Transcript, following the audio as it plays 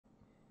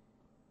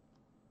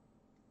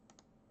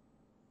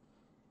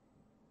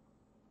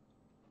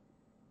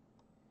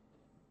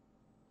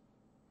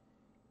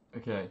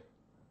Okay,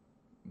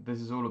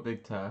 this is all a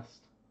big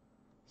test,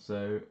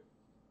 so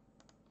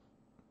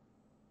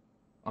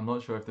I'm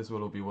not sure if this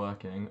will all be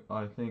working.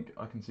 I think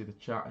I can see the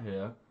chat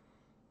here,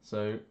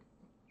 so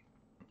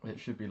it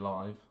should be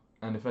live.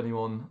 And if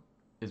anyone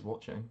is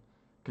watching,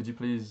 could you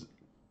please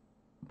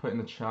put in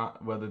the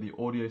chat whether the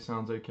audio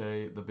sounds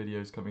okay, the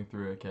video's coming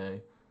through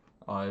okay.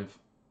 I've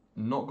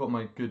not got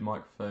my good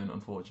microphone,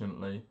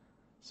 unfortunately,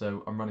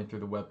 so I'm running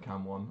through the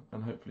webcam one,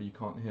 and hopefully you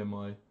can't hear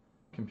my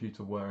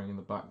computer whirring in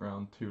the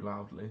background too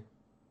loudly.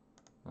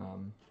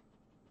 I'm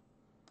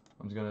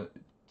just going to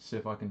see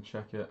if I can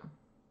check it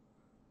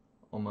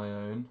on my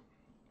own,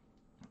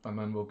 and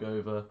then we'll go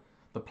over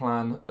the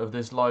plan of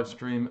this live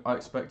stream. I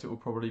expect it will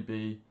probably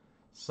be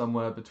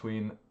somewhere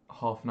between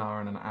half an hour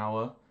and an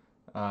hour.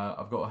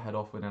 I've got to head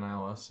off in an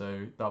hour,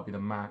 so that'll be the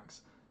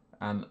max,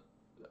 and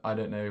I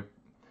don't know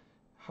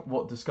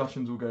what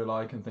discussions will go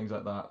like and things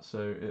like that,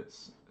 so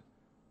it's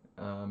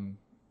unknown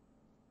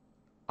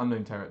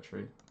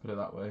territory, put it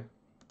that way.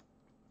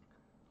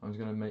 I'm just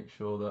going to make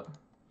sure that,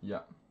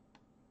 yeah,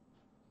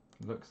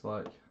 looks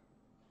like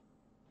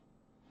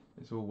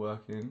it's all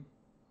working.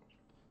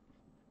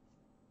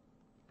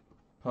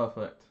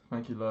 Perfect.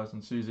 Thank you, Lars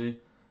and Susie.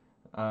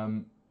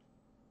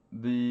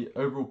 The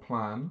overall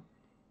plan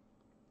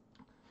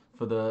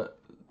for the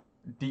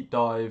deep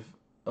dive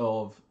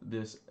of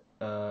this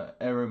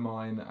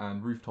Aeromine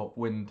and Rooftop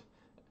wind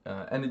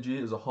energy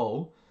as a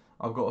whole,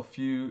 I've got a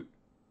few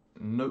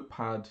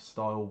notepad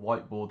style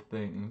whiteboard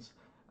things,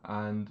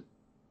 and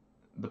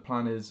the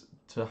plan is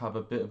to have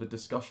a bit of a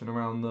discussion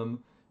around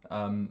them.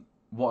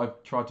 What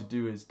I've tried to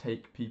do is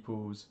take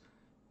people's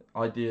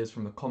ideas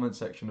from the comment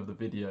section of the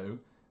video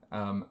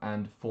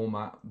and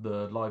format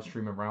the live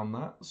stream around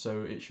that,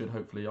 so it should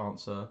hopefully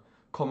answer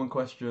common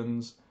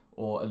questions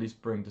or at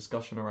least bring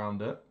discussion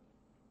around it.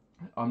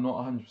 I'm not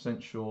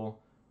 100% sure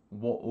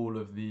what all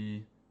of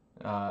the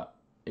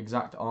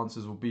exact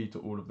answers will be to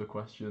all of the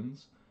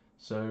questions,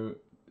 so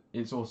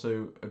it's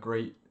also a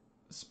great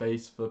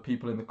space for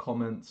people in the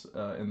comments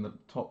in the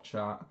top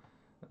chat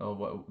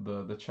or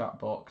the chat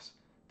box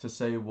to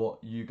say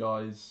what you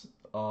guys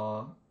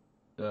are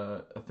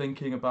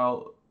thinking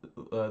about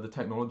the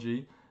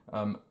technology.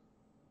 I'm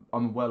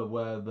well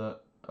aware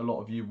that a lot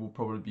of you will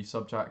probably be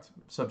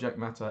subject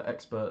matter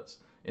experts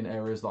in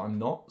areas that I'm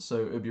not,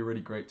 so it would be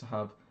really great to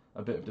have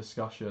a bit of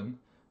discussion.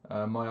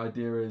 My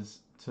idea is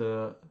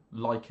to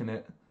liken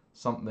it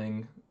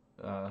something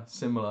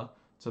similar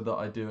to that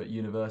I do at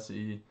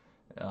university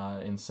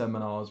in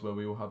seminars where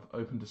we will have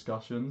open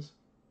discussions.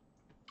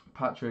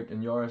 Patrick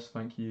and Joris,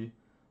 thank you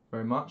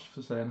very much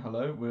for saying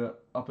hello. We're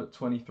up at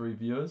 23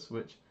 viewers,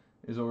 which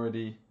is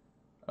already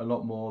a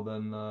lot more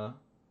than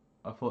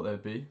I thought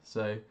they'd be,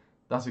 so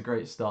that's a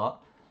great start.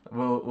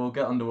 We'll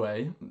get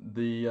underway.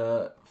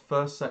 The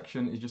first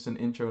section is just an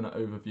intro and an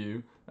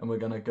overview, and we're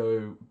going to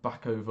go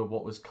back over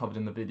what was covered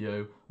in the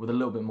video with a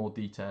little bit more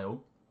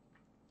detail,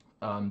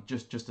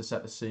 just to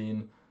set the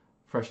scene,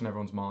 freshen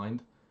everyone's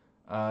mind.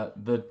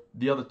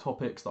 The other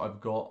topics that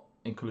I've got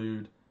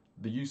include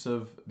the use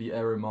of the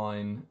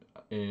Aeromine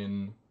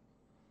in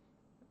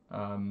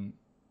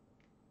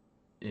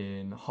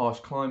harsh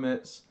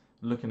climates,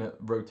 looking at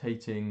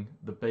rotating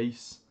the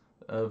base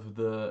of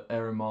the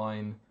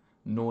Aeromine,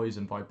 noise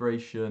and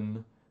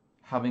vibration,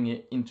 having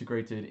it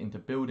integrated into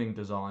building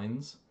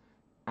designs,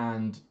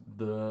 and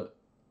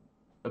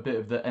a bit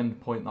of the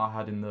end point that I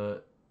had in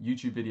the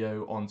YouTube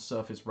video on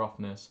surface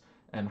roughness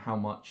and how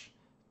much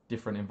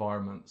different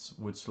environments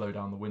would slow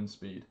down the wind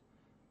speed.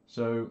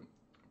 So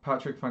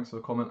Patrick, thanks for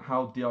the comment.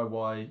 How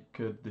DIY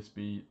could this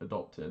be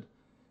adopted?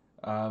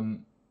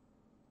 From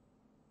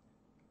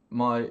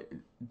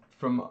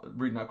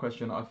reading that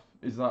question,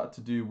 is that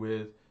to do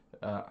with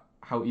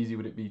how easy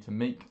would it be to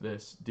make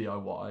this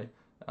DIY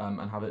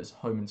and have its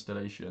home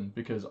installation?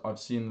 Because I've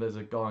seen there's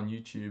a guy on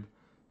YouTube,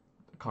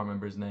 I can't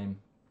remember his name,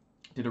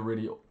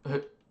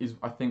 is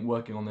I think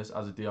working on this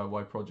as a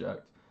DIY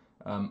project,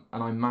 and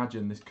I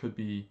imagine this could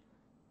be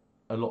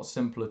a lot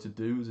simpler to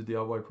do as a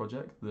DIY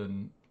project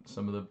than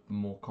some of the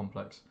more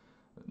complex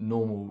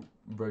normal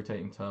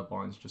rotating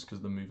turbines, just because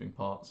of the moving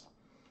parts.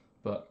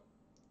 But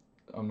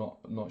I'm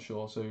not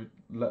sure, so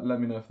let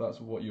me know if that's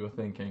what you were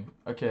thinking.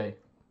 Okay,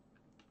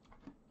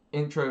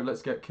 intro,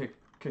 let's get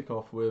kick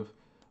off with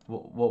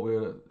what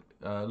we're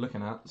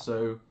looking at.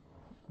 So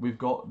we've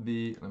got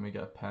let me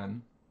get a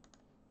pen,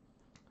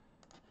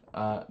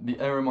 the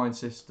Aeromine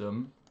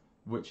system,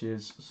 which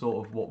is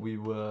sort of what we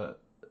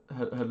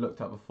had looked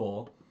at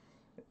before,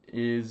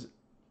 is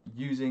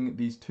using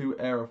these two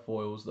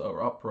aerofoils that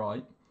are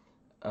upright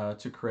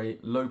to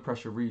create low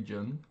pressure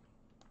region,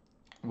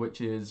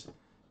 which is,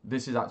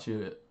 this is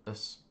actually a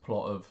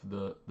plot of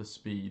the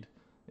speed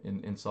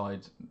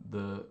inside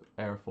the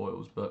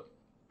aerofoils, but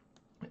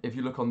if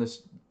you look on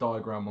this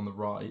diagram on the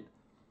right,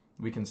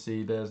 we can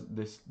see there's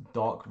this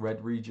dark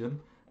red region,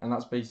 and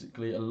that's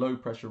basically a low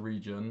pressure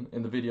region.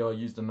 In the video I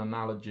used an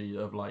analogy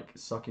of like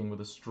sucking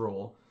with a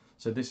straw,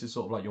 so this is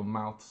sort of like your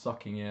mouth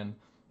sucking in,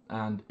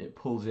 and it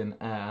pulls in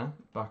air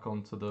back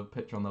onto the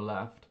picture on the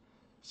left,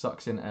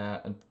 sucks in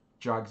air and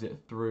drags it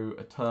through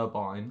a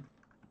turbine,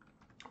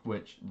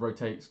 which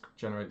rotates,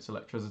 generates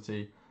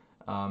electricity,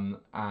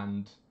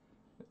 and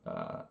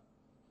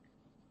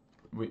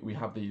we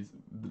have these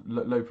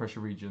low pressure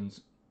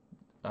regions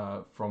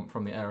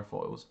from the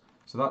aerofoils.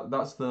 So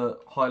that's the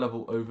high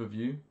level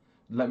overview.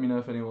 Let me know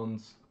if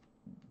anyone's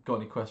got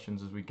any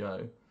questions as we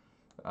go.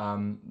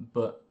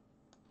 But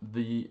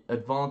the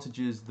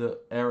advantages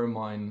that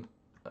Aeromine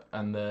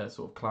and their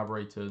sort of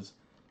collaborators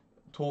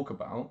talk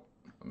about,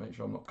 I'll make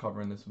sure I'm not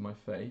covering this with my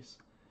face,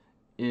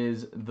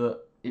 is that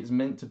it's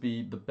meant to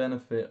be the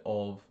benefit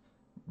of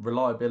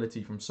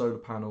reliability from solar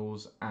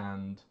panels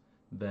and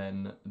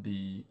then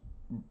the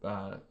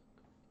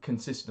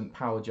consistent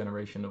power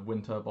generation of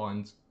wind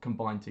turbines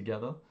combined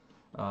together.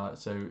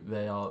 So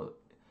they are,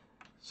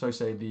 so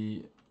say,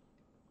 the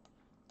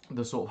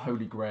sort of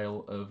holy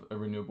grail of a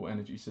renewable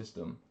energy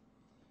system.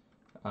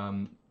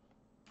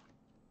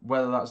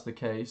 Whether that's the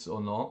case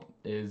or not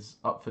is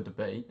up for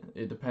debate.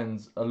 It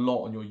depends a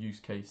lot on your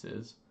use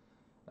cases.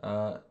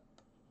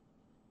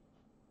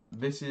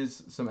 This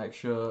is some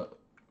extra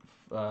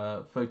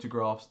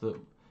photographs that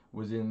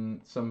was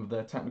in some of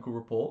their technical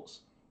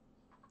reports.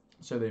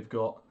 So they've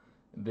got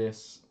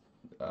this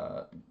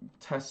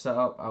test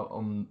setup out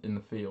in the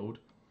field,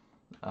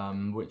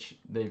 which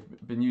they've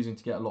been using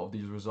to get a lot of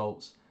these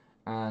results.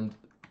 And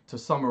to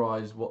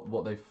summarize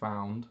what they've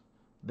found,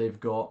 they've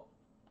got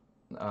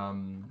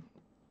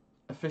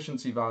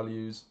efficiency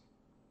values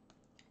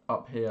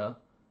up here,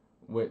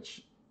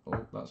 which,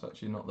 oh, that's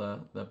actually not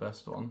their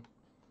best one.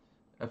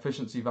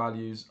 Efficiency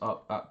values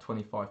up at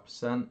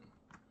 25%,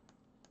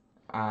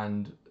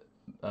 and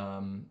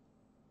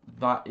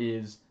that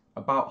is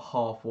about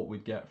half what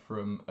we'd get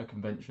from a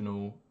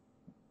conventional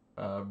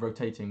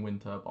rotating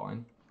wind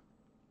turbine.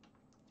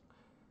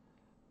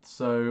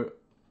 So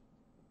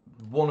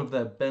one of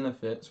their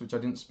benefits, which I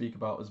didn't speak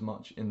about as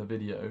much in the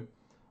video,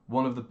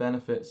 one of the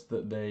benefits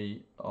that they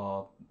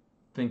are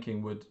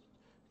thinking would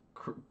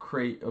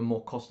create a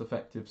more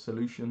cost-effective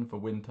solution for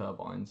wind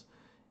turbines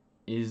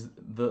is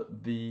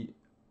that the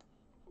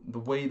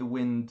way the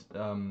wind,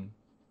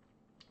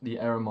 the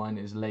Aeromine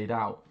is laid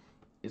out,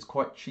 it's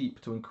quite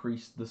cheap to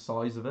increase the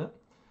size of it.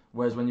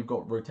 Whereas when you've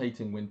got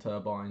rotating wind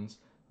turbines,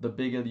 the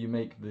bigger you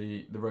make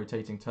the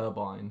rotating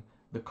turbine,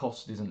 the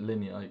cost isn't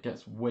linear. It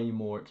gets way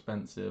more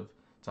expensive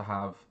to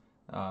have.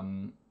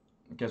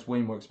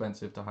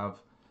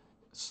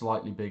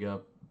 Slightly bigger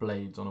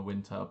blades on a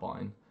wind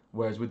turbine.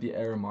 Whereas with the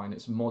Aeromine,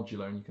 it's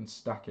modular and you can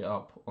stack it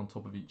up on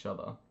top of each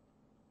other.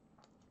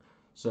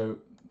 So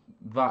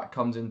that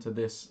comes into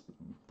this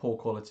poor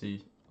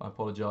quality, I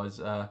apologise,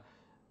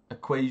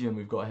 equation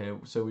we've got here.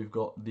 So we've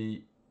got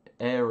the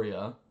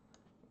area,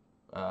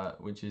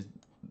 which is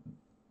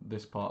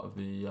this part of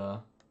the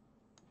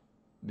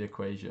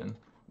equation.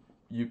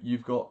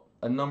 You've got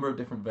a number of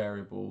different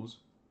variables: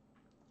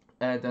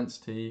 air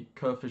density,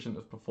 coefficient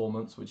of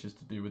performance, which is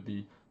to do with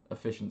the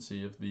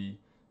efficiency of the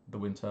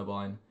wind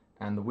turbine,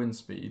 and the wind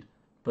speed.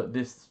 But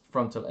this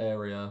frontal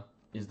area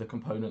is the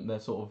component they're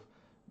sort of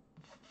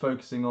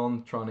focusing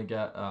on, trying to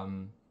get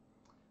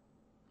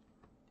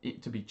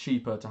it to be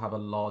cheaper to have a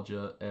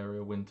larger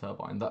area wind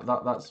turbine.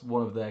 That's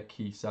one of their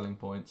key selling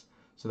points.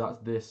 So that's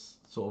this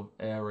sort of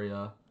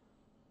area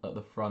at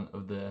the front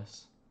of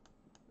this.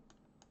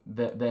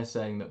 They're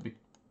saying that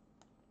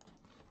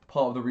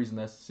part of the reason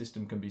their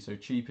system can be so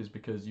cheap is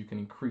because you can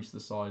increase the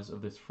size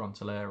of this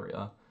frontal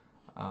area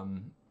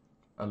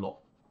a lot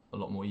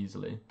more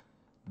easily.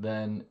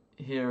 Then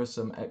here are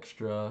some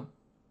extra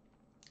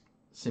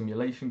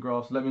simulation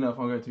graphs. Let me know if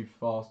I'm going too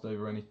fast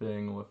over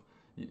anything, or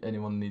if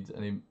anyone needs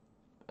any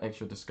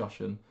extra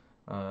discussion.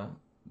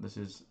 This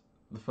is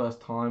the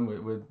first time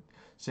we're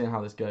seeing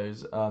how this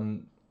goes.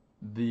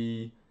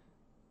 The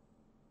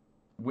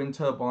wind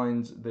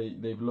turbines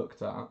they've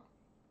looked at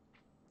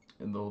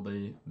in all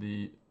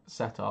the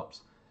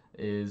setups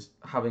is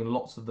having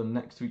lots of them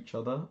next to each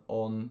other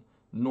on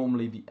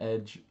normally the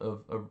edge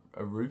of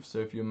a roof. So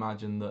if you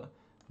imagine that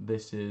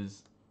this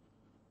is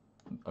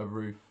a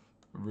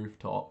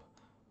rooftop,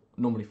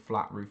 normally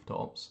flat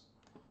rooftops,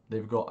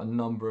 they've got a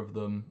number of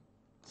them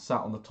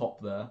sat on the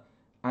top there,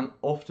 and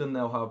often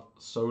they'll have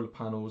solar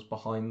panels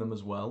behind them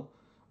as well.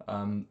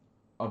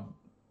 I've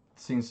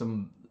seen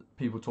some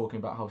people talking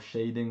about how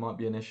shading might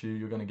be an issue.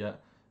 You're going to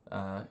get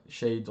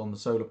shades on the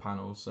solar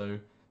panels, so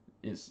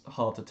it's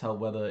hard to tell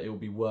whether it will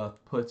be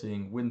worth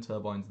putting wind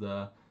turbines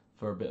there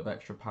for a bit of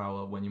extra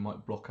power when you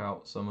might block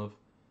out some of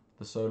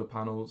the solar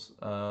panels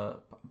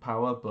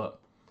power, but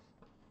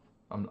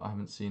I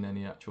haven't seen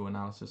any actual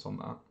analysis on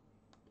that.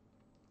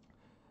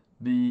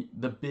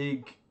 The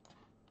big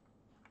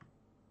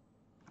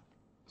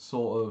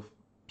sort of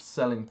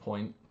selling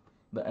point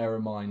that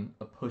Aeromine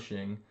are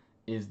pushing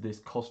is this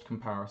cost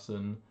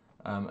comparison,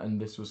 and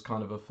this was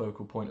kind of a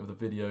focal point of the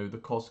video, the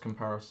cost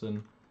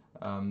comparison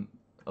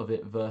of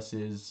it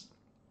versus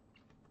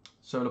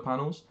solar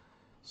panels.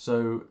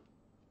 So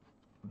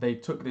they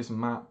took this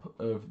map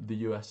of the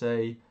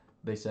USA,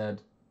 they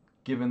said,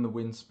 given the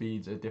wind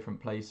speeds at different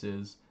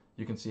places,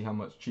 you can see how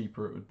much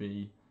cheaper it would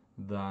be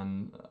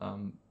than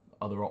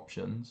other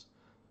options.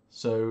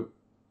 So,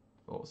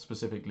 or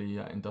specifically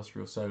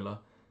industrial solar.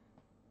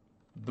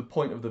 The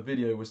point of the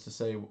video was to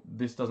say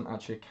this doesn't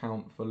actually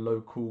account for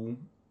local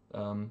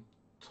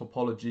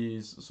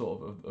topologies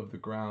sort of the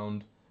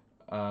ground.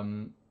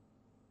 Alright,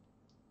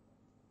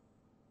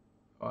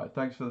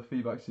 thanks for the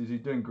feedback, Susie.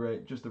 Doing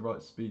great. Just the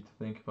right speed to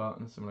think about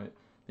and assimilate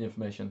the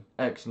information.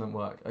 Excellent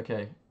work.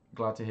 Okay,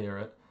 glad to hear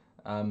it.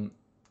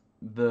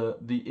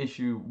 The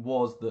issue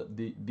was that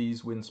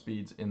these wind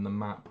speeds in the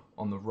map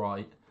on the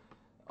right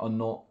are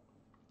not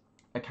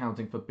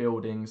accounting for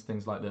buildings,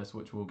 things like this,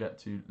 which we'll get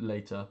to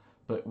later.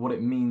 But what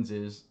it means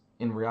is,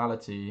 in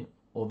reality,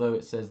 although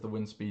it says the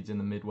wind speeds in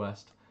the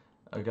Midwest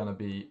are going to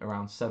be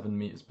around 7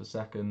 meters per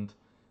second,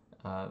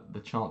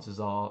 the chances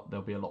are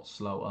they'll be a lot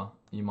slower.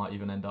 You might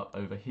even end up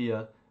over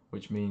here,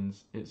 which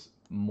means it's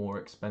more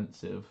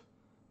expensive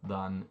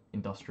than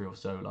industrial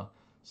solar.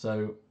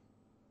 So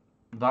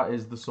that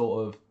is the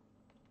sort of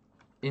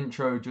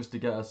intro just to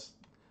get us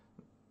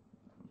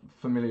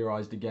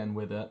familiarized again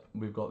with it.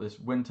 We've got this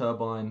wind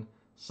turbine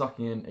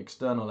sucking in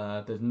external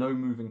air. There's no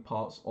moving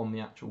parts on the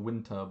actual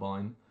wind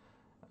turbine,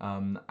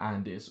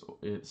 and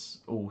it's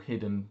all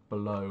hidden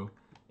below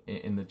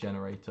in the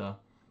generator,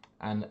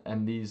 and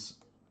these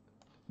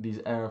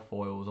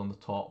airfoils on the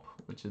top,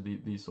 which are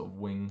these sort of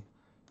wing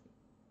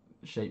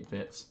shaped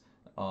bits,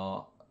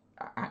 are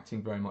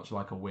acting very much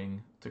like a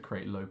wing to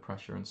create low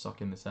pressure and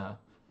suck in this air.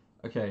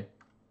 Okay,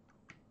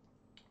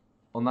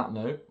 on that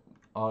note,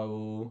 I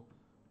will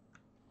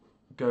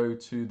go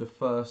to the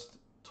first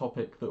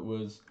topic that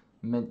was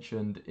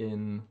mentioned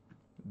in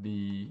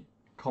the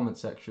comment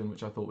section,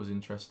 which I thought was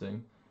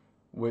interesting,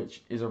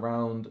 which is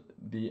around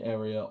the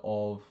area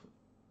of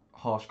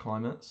harsh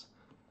climates.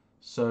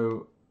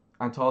 So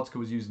Antarctica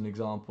was used as an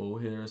example.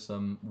 Here are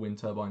some wind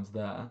turbines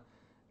there,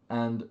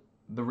 and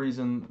the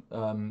reason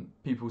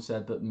people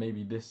said that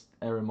maybe this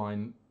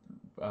Aeromine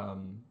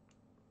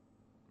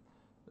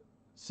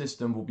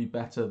system will be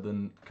better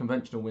than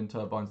conventional wind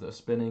turbines that are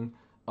spinning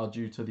are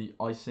due to the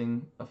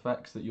icing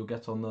effects that you'll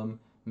get on them.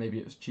 Maybe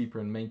it's cheaper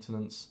in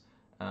maintenance,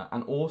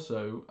 and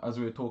also, as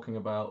we were talking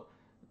about,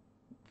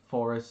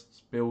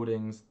 forests,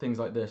 buildings, things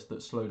like this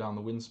that slow down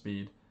the wind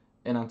speed.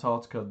 In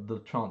Antarctica, the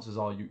chances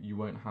are you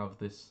won't have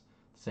this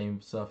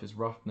same surface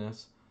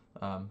roughness,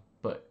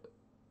 but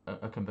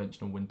a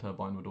conventional wind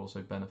turbine would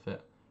also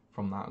benefit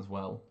from that as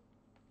well.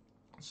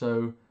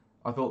 So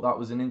I thought that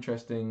was an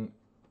interesting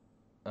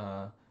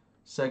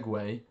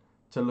segue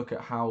to look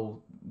at how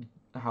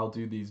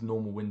do these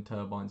normal wind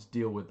turbines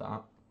deal with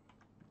that.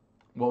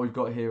 What we've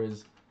got here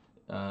is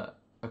a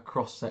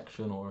cross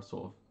section, or a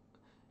sort of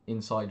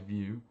inside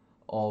view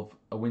of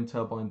a wind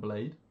turbine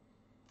blade.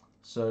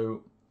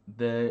 So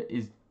there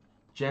is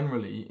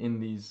generally, in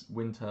these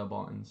wind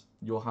turbines,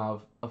 you'll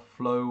have a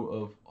flow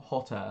of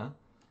hot air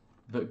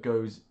that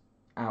goes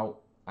out,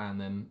 and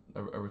then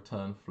a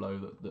return flow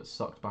that's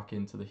sucked back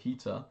into the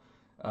heater.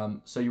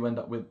 So you end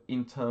up with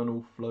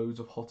internal flows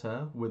of hot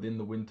air within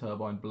the wind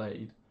turbine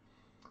blade,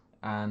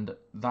 and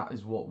that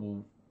is what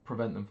will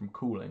prevent them from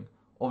cooling.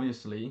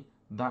 Obviously,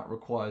 that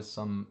requires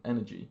some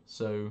energy.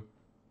 So,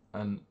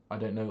 and I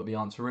don't know what the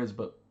answer is,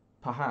 but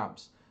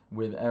perhaps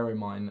with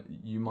Aeromine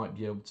you might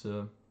be able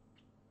to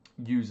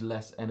use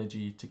less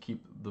energy to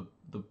keep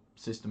the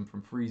system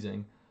from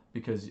freezing,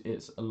 because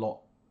it's a lot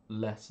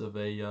less of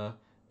an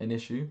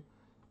issue.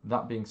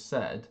 That being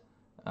said,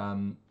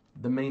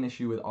 the main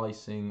issue with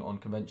icing on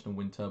conventional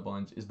wind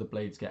turbines is the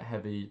blades get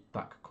heavy.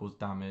 That could cause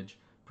damage,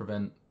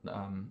 prevent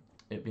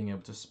it being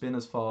able to spin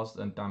as fast,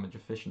 and damage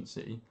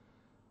efficiency.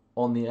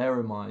 On the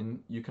Aeromine,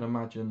 you can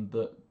imagine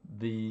that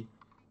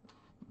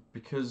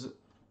because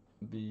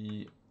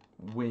the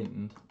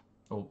wind,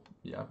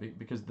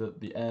 because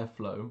the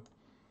airflow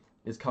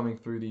is coming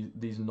through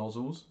these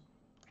nozzles,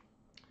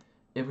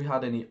 if we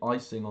had any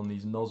icing on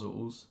these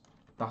nozzles,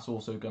 that's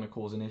also going to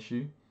cause an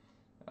issue.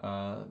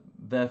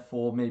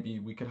 Therefore, maybe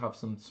we could have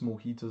some small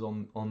heaters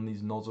on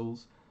these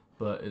nozzles,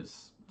 but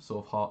it's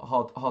sort of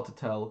hard to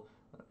tell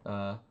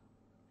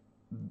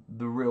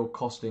the real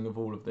costing of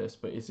all of this.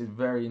 But it's a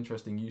very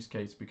interesting use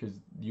case, because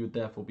you would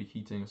therefore be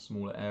heating a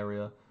smaller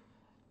area.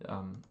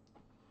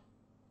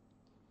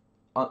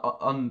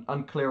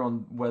 Unclear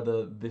on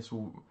whether this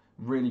will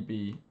really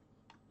be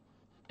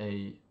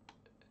a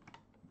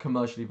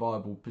commercially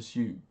viable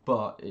pursuit,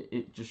 but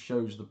it just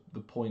shows the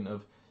point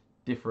of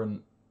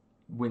different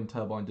wind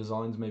turbine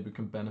designs maybe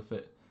can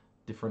benefit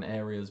different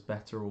areas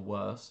better or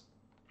worse.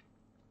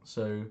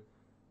 So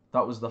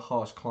that was the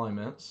harsh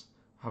climates.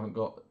 Haven't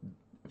got,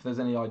 if there's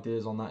any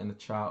ideas on that in the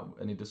chat,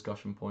 any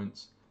discussion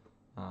points,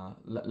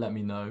 let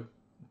me know.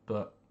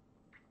 But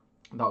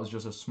that was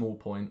just a small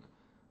point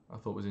I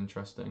thought was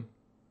interesting.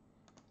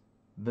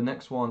 The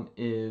next one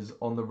is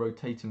on the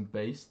rotating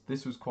base.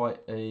 This was quite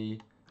a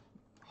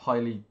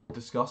highly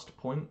discussed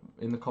point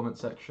in the comment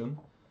section.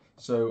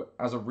 So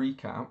as a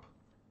recap,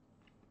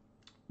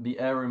 the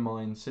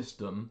Aeromine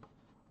system,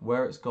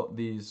 where it's got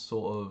these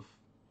sort of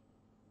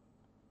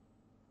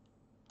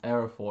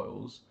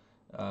aerofoils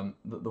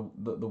that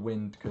the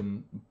wind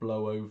can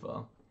blow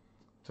over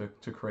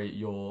to create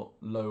your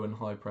low and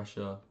high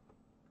pressure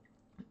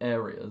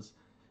areas,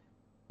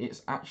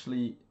 it's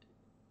actually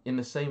in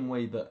the same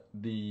way that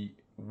the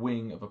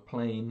wing of a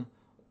plane,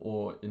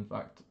 or in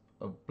fact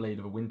a blade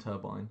of a wind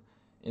turbine,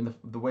 in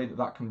the way that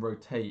that can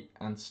rotate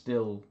and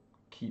still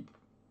keep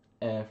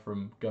air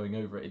from going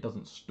over it, it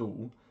doesn't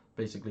stall.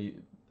 Basically,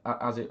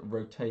 as it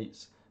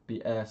rotates,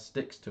 the air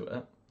sticks to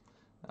it.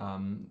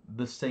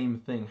 The same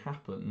thing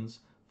happens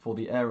for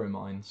the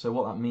Aeromine. So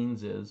what that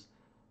means is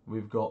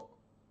we've got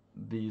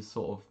these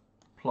sort of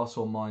plus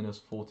or minus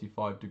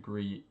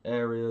 45-degree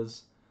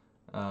areas.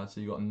 So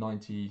you've got a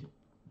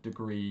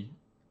 90-degree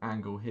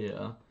angle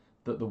here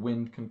that the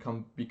wind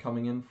can be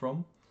coming in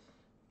from,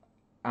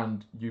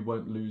 and you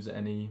won't lose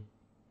any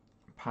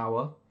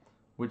power,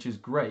 which is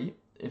great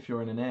if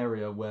you're in an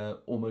area where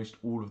almost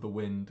all of the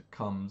wind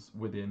comes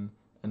within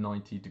a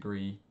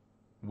 90-degree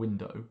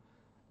window.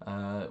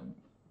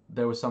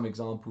 There were some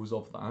examples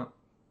of that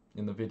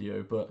in the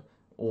video, but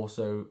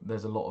also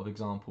there's a lot of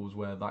examples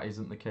where that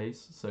isn't the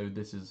case. So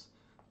this is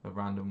a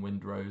random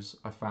windrows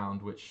I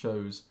found, which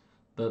shows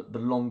that the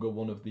longer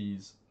one of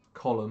these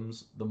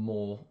columns,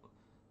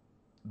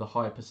 the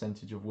higher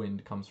percentage of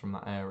wind comes from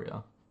that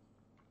area.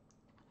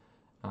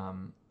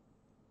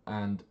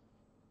 And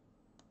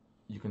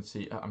you can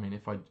see, I mean,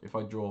 if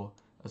I draw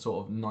a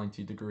sort of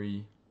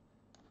 90-degree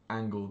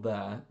angle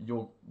there,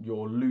 you're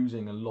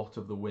losing a lot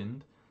of the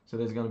wind. So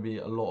there's going to be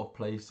a lot of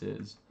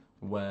places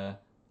where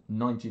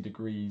 90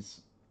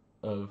 degrees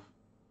of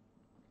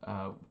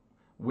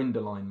wind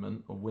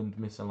alignment or wind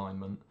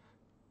misalignment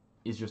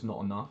is just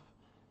not enough.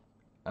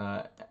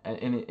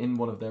 In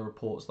one of their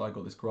reports that I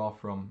got this graph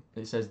from,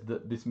 it says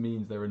that this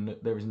means there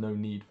is no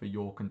need for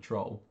yaw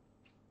control,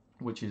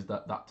 which is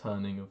that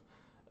turning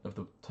of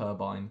the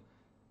turbine.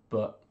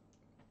 But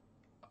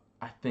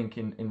I think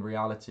in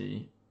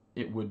reality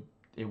it would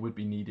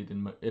be needed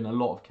in a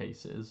lot of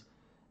cases,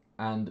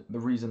 and the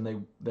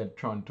reason they're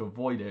trying to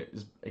avoid it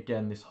is,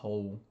 again, this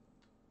whole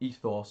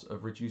ethos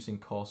of reducing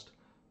cost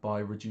by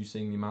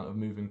reducing the amount of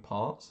moving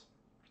parts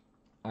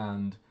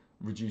and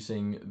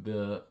reducing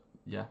the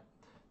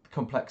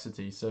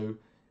complexity. So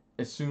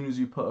as soon as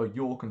you put a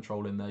yaw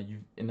control in there,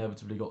 you've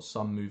inevitably got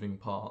some moving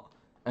part,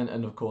 and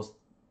of course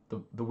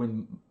the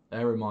wind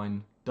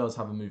Aeromine does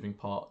have a moving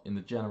part in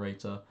the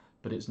generator,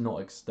 but it's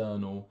not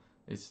external,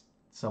 it's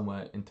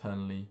somewhere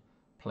internally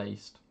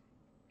placed.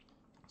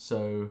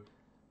 So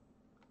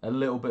a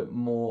little bit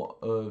more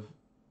of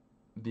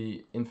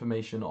the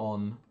information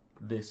on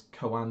this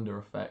Coanda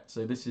effect.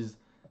 So this is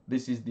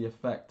the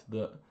effect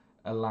that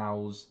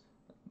allows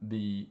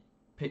the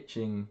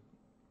pitching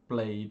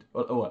blade,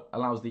 or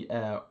allows the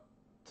air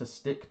to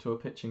stick to a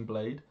pitching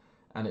blade,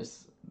 and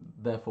it's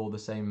therefore the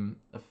same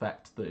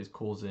effect that is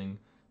causing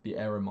the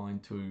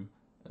Aeromine to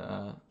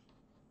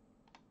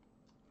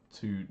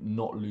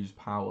not lose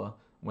power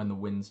when the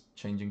wind's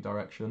changing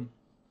direction.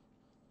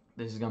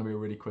 This is going to be a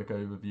really quick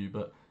overview,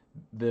 but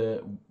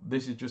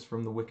this is just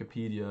from the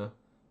Wikipedia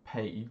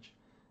page,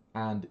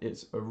 and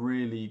it's a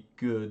really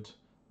good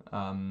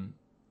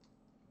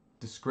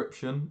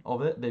description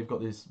of it. They've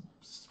got these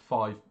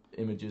 5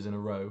 images in a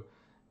row,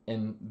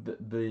 and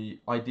the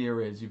idea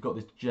is you've got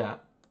this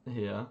jet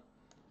here,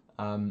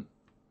 and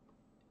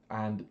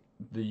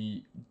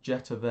the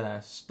jet of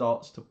air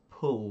starts to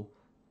pull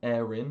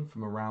air in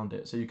from around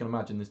it. So you can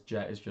imagine this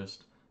jet is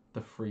just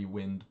the free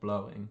wind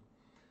blowing.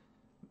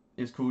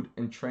 It's called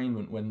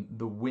entrainment when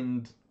the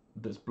wind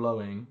that's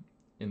blowing,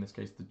 in this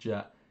case the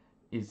jet,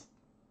 is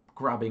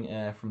grabbing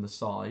air from the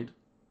side.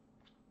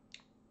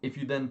 If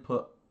you then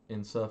put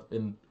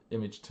in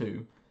image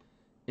 2,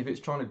 if it's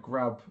trying to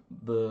grab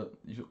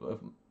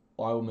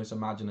I almost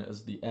imagine it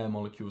as the air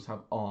molecules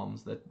have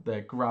arms.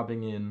 They're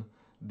grabbing in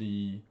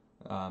the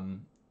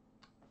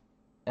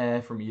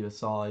air from either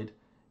side.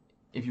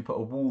 If you put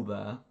a wall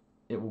there,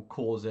 it will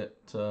cause it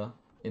to,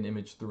 in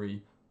image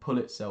 3, pull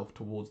itself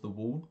towards the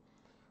wall.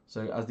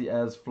 So as the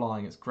air's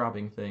flying, it's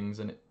grabbing things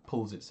and it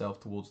pulls itself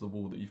towards the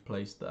wall that you've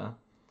placed there.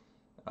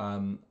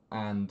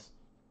 And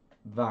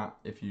that,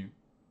 if you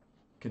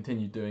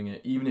continue doing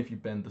it, even if you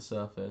bend the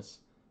surface,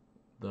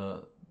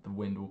 the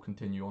wind will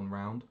continue on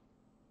round.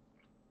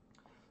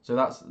 So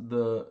that's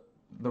the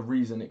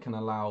reason it can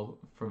allow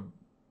for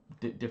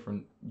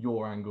different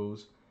yaw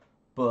angles.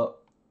 But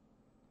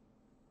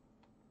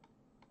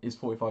is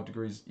 45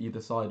 degrees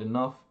either side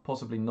enough?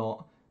 Possibly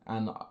not,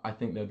 and I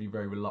think they'd be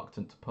very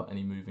reluctant to put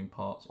any moving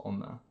parts on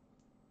there.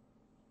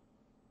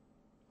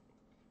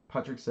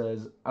 Patrick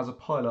says, as a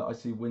pilot, I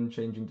see wind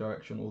changing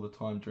direction all the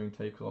time during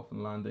takeoff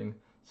and landing,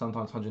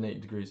 sometimes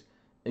 180 degrees.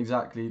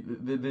 Exactly.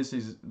 This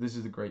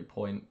is a great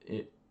point.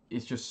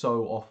 It's just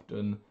so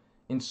often,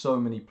 in so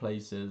many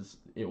places,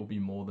 it will be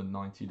more than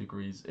 90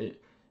 degrees.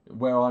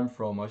 Where I'm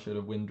from, I showed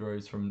a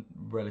windrows from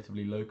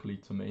relatively locally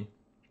to me,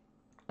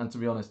 and to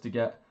be honest,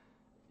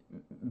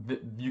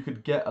 you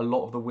could get a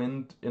lot of the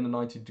wind in a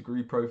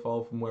 90-degree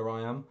profile from where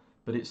I am,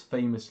 but it's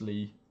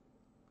famously,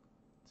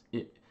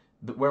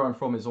 where I'm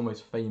from is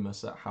almost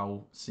famous at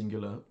how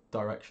singular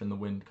direction the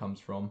wind comes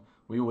from.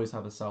 We always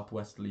have a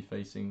southwesterly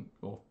facing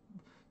or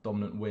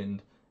dominant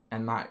wind,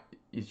 and that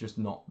is just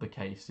not the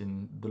case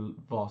in the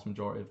vast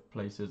majority of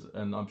places,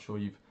 and I'm sure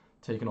you've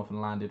taken off and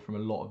landed from a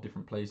lot of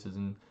different places,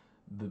 and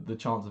the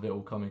chance of it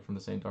all coming from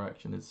the same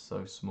direction is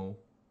so small.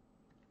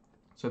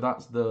 So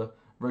that's the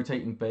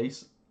rotating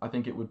base. I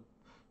think it would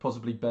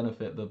possibly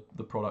benefit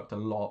the product a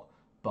lot,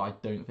 but I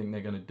don't think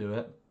they're going to do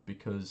it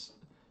because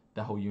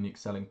their whole unique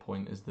selling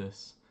point is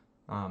this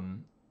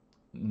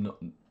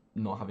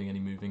not having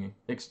any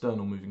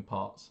external moving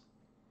parts.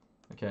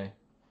 Okay,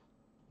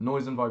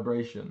 noise and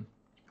vibration.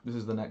 This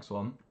is the next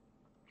one.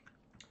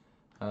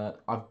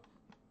 I'll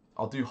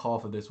do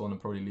half of this one and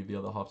probably leave the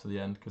other half to the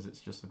end because it's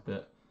just a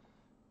bit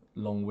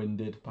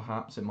long-winded.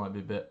 Perhaps it might be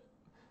a bit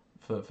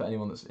for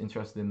anyone that's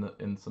interested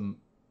in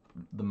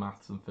the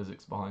maths and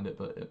physics behind it,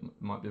 but it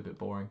might be a bit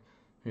boring.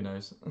 Who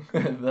knows?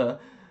 The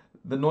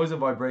noise and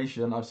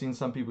vibration. I've seen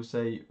some people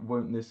say,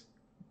 won't this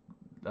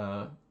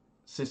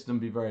system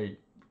be very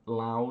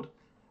loud?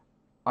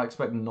 I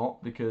expect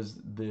not, because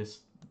this,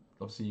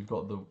 obviously you've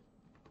got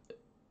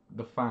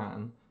the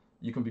fan.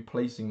 You can be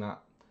placing that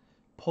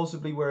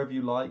possibly wherever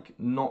you like.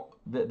 Not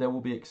that there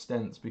will be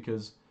extents,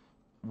 because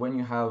when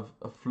you have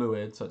a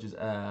fluid such as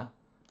air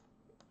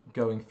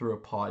going through a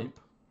pipe,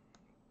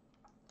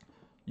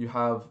 you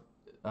have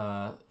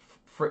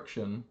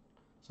friction.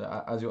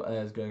 So as your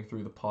air is going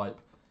through the pipe,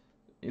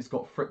 it's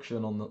got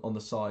friction on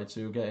the side, so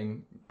you're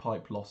getting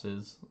pipe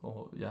losses,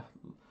 or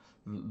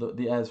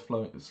the air's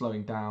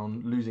slowing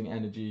down, losing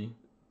energy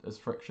as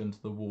friction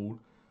to the wall.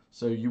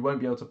 So you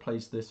won't be able to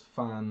place this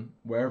fan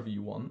wherever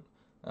you want.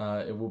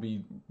 It will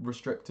be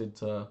restricted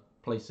to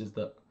places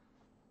that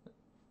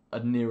are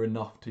near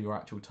enough to your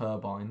actual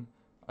turbine.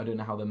 I don't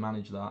know how they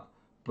manage that,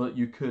 but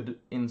you could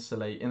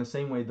insulate in the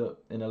same way that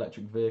in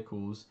electric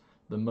vehicles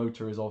the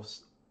motor is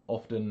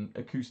often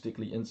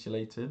acoustically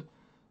insulated.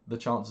 The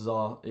chances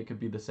are it could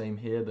be the same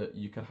here, that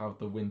you could have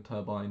the wind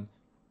turbine,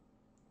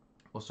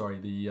 or sorry,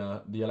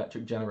 the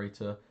electric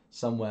generator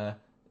somewhere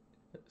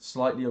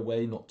slightly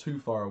away, not too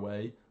far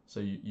away, so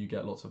you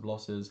get lots of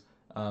losses,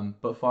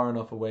 but far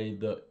enough away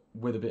that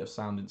with a bit of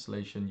sound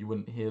insulation you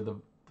wouldn't hear the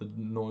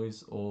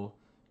noise or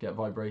get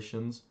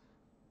vibrations.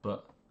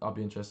 But I'll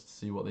be interested to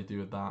see what they do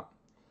with that.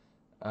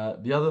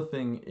 The other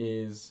thing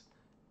is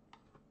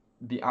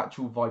the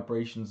actual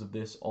vibrations of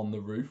this on the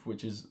roof,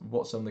 which is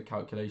what some of the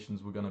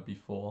calculations were going to be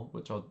for,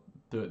 which I'll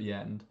do at the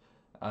end.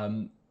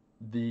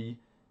 The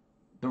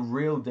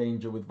real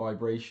danger with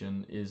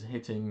vibration is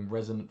hitting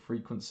resonant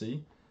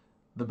frequency.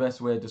 The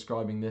best way of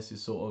describing this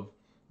is sort of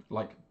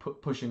like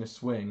pushing a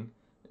swing.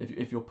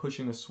 If you're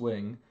pushing a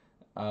swing,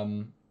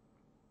 I'm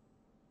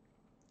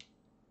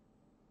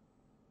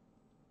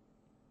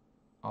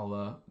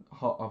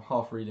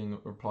half reading a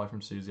reply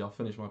from Susie. I'll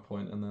finish my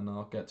point and then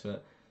I'll get to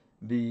it.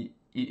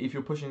 If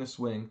you're pushing a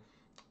swing,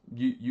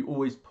 you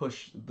always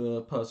push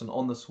the person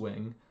on the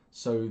swing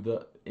so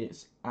that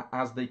it's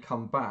as they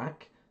come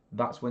back,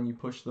 that's when you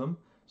push them.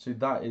 So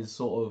that is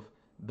sort of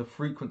the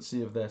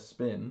frequency of their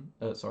spin.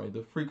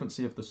 The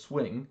frequency of the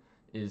swing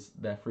is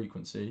their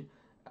frequency,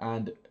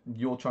 and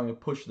you're trying to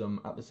push them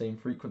at the same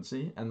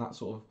frequency, and that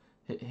sort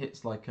of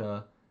hits like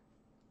a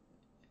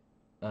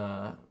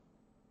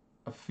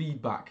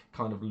feedback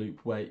kind of loop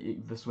where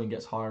the swing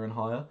gets higher and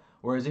higher.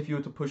 Whereas if you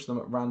were to push them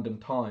at random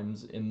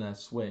times in their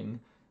swing,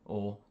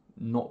 or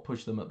not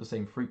push them at the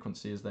same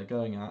frequency as they're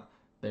going at,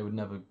 they would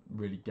never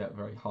really get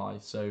very high.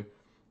 So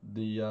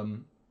the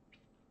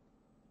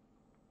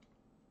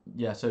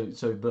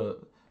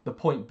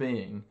point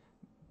being,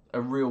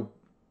 a real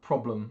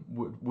problem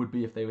would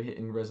be if they were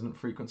hitting resonant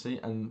frequency.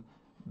 And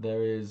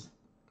there is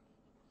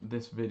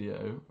this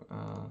video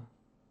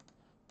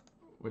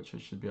which I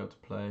should be able to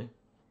play,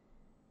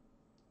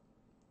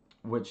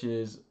 which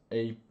is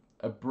a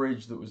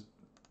bridge that was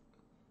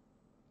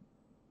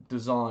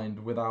designed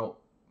without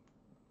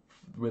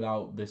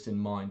this in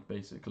mind,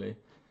 basically.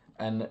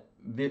 And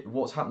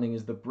what's happening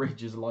is the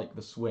bridge is like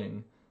the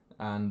swing,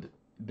 and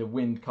the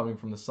wind coming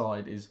from the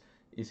side is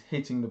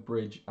hitting the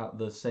bridge at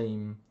the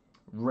same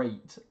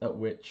rate at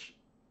which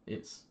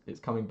it's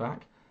coming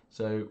back.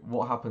 So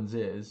what happens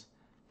is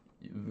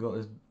you've got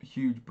this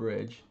huge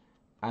bridge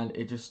and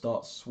it just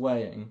starts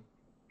swaying,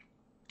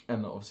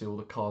 and obviously all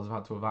the cars have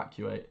had to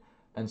evacuate,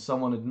 and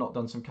someone had not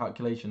done some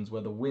calculations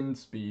where the wind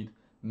speed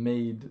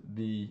made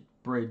the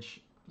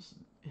bridge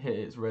hit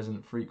its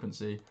resonant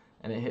frequency,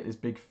 and it hit this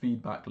big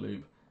feedback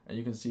loop, and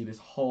you can see this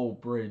whole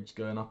bridge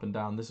going up and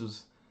down. This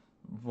was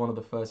one of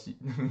the first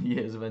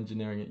years of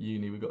engineering at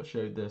uni. We got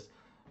showed this,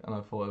 and I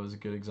thought it was a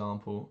good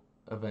example.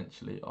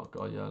 Eventually, oh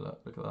god, yeah,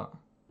 look at that.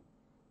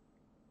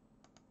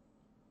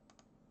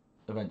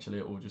 Eventually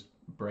it all just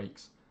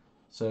breaks.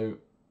 So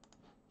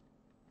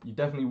you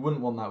definitely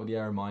wouldn't want that with the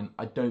Aeromine.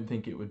 I don't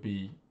think it would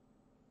be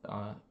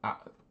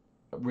at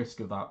risk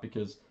of that,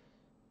 because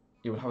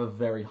it would have a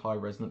very high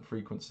resonant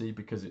frequency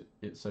because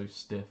it's so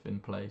stiff in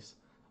place.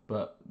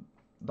 But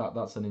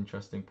that's an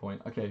interesting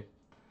point. Okay,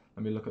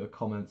 let me look at the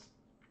comments.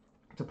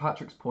 To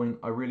Patrick's point,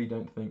 I really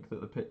don't think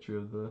that the picture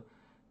of the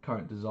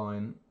current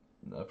design,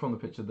 from the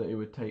picture, that it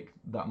would take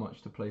that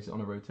much to place it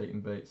on a rotating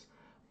base.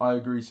 I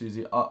agree,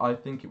 Susie. I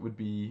think it would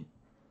be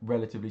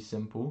relatively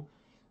simple.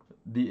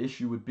 the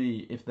issue would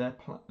be if they're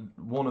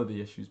one of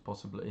the issues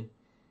possibly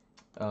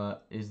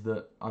is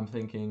that I'm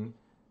thinking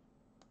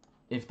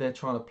if they're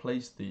trying to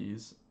place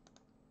these,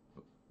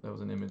 there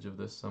was an image of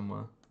this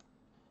somewhere.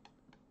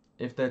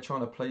 If they're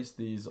trying to place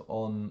these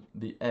on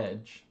the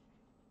edge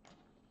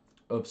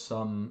of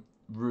some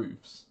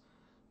roofs,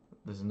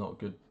 this is not a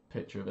good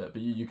picture of it,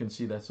 but you can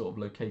see they're sort of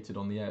located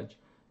on the edge.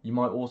 You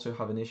might also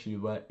have an issue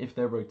where if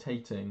they're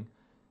rotating,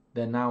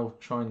 they're now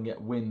trying to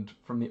get wind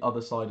from the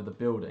other side of the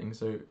building.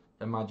 So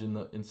imagine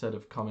that instead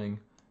of coming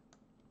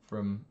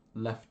from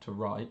left to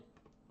right,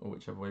 or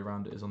whichever way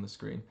around it is on the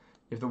screen,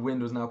 if the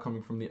wind was now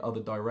coming from the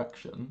other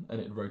direction and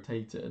it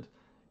rotated,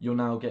 you're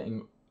now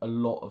getting a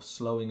lot of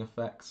slowing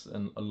effects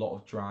and a lot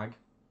of drag,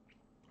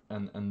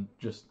 and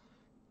just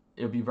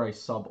it would be very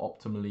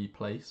suboptimally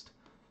placed.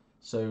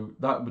 So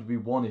that would be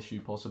one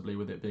issue possibly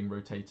with it being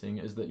rotating,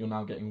 is that you're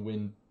now getting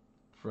wind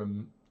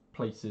from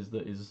places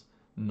that is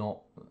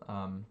not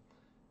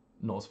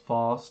as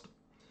fast.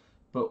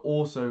 But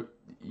also,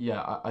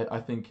 yeah, I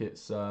think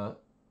it's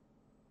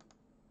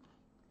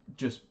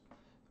just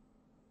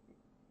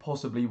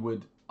possibly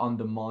would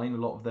undermine a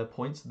lot of their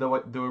points. Though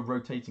a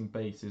rotating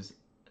base is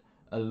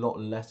a lot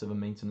less of a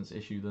maintenance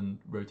issue than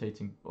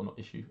rotating, or not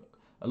issue,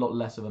 a lot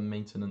less of a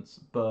maintenance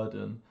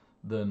burden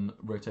than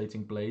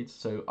rotating blades.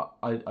 So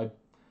I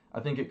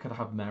think it could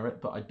have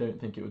merit, but I don't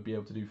think it would be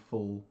able to do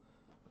full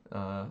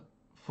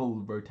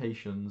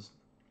rotations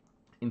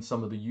in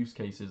some of the use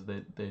cases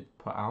they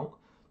put out,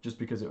 just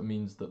because it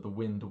means that the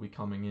wind will be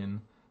coming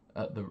in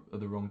at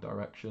the wrong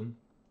direction.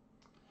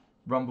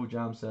 Rumble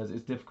Jam says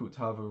it's difficult to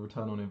have a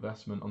return on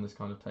investment on this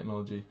kind of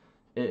technology.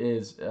 It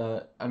is.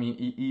 I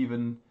mean,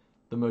 even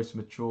the most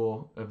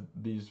mature of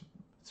these,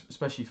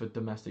 especially for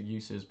domestic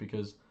uses,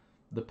 because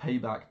the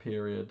payback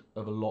period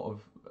of a lot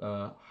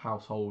of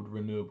household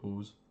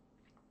renewables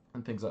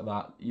and things like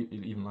that,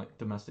 even like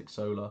domestic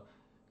solar,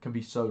 can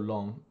be so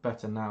long.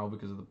 Better now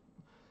because of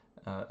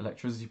the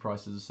electricity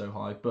prices are so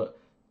high, but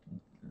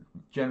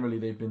generally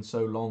they've been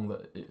so long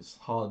that it's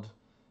hard.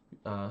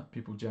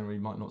 People generally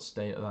might not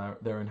stay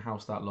at their own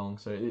house that long,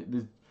 so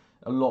there's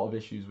a lot of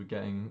issues with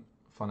getting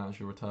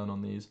financial return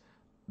on these.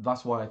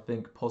 That's why I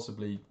think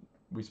possibly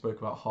we spoke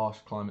about harsh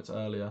climates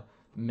earlier.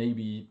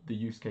 Maybe the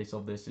use case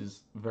of this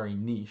is very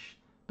niche,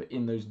 but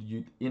in those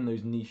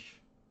niche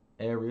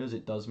areas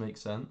it does make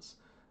sense.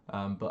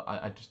 But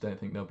I just don't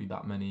think there'll be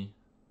that many.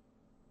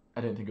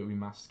 I don't think it'll be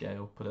mass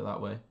scale, put it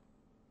that way.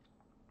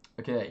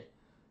 Okay,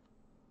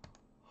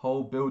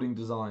 whole building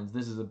designs.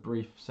 This is a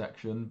brief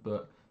section,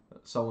 but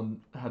someone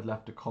had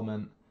left a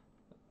comment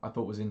I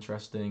thought was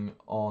interesting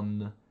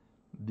on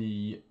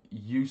the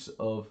use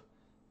of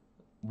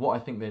what I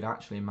think they'd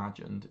actually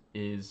imagined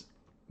is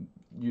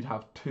you'd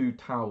have two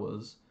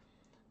towers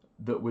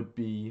that would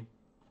be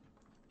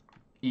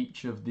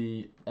each of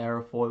the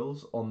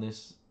aerofoils on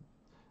this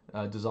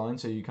design.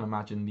 So you can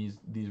imagine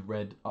these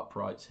red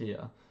uprights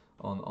here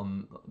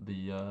on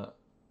the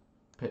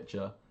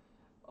picture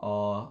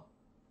are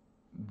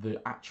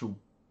the actual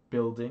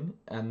building,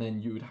 and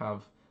then you would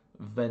have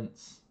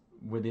vents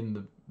within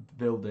the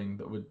building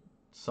that would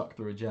suck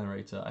through a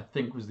generator, I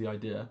think was the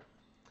idea.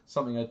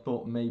 Something I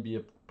thought may be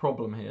a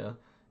problem here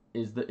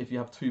is that if you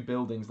have two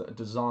buildings that are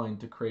designed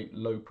to create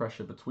low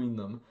pressure between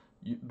them,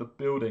 the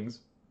buildings,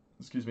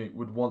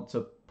 would want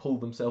to pull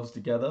themselves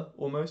together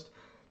almost.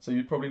 So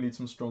you'd probably need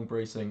some strong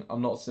bracing.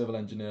 I'm not a civil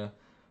engineer.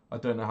 I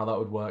don't know how that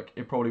would work.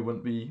 It probably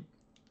wouldn't be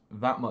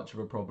that much of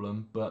a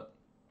problem, but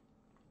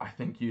I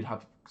think you'd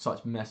have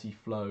such messy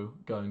flow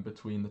going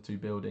between the two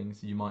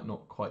buildings, you might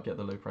not quite get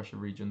the low pressure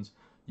regions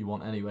you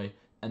want anyway.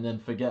 And then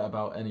forget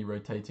about any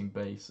rotating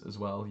base as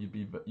well. You'd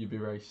be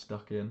very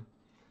stuck in.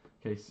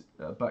 Okay,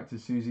 back to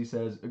Susie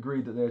says,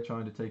 agreed that they're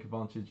trying to take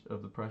advantage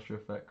of the pressure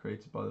effect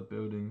created by the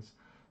building's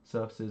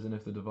surfaces, and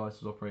if the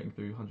device was operating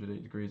through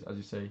 180 degrees, as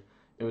you say,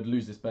 it would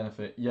lose this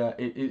benefit. Yeah,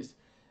 it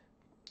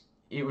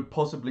would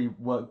possibly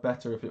work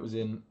better if it was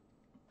in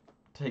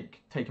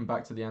taken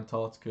back to the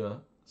Antarctica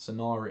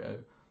scenario.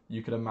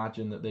 You could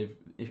imagine that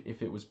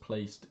if it was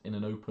placed in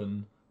an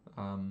open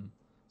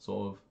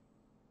sort of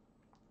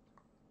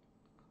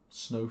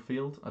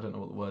snowfield, I don't know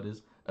what the word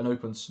is, an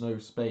open snow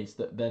space,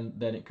 that then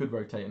it could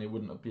rotate and it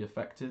wouldn't be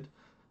affected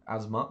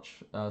as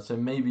much. So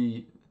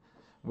maybe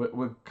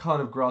we're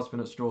kind of grasping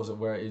at straws at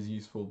where it is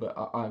useful, but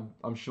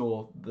I'm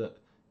sure that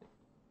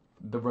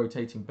the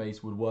rotating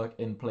base would work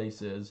in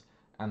places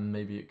and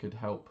maybe it could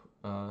help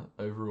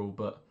overall,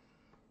 but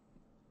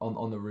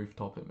on the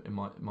rooftop it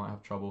might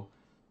have trouble.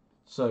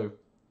 So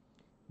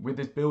with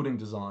this building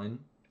design,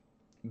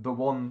 the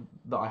one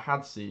that I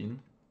had seen,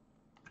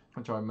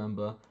 which I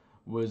remember,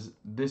 was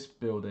this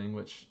building,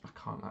 which I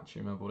can't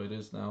actually remember what it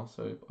is now,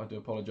 so I do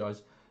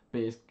apologise,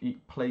 but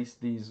it placed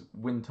these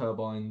wind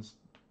turbines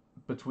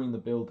between the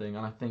building,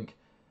 and I think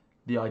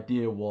the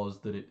idea was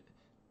that it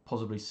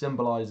possibly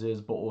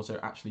symbolises but also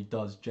actually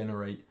does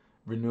generate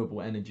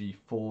renewable energy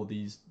for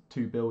these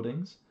two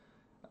buildings,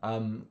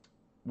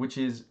 which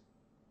is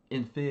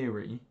in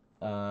theory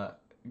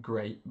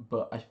great,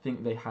 but I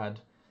think they had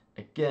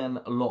again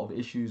a lot of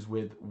issues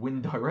with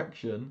wind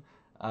direction,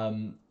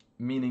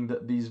 meaning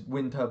that these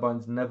wind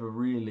turbines never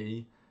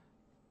really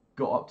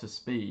got up to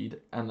speed.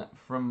 And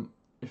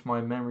if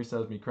my memory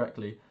serves me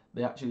correctly,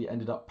 they actually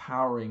ended up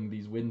powering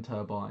these wind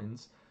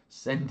turbines,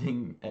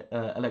 sending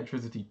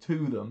electricity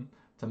to them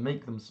to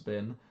make them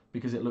spin,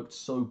 because it looked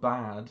so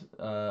bad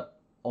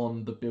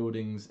on the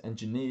building's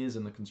engineers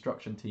and the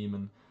construction team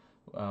and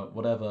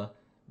whatever,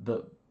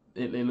 that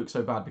it looked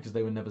so bad because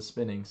they were never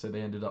spinning, so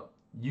they ended up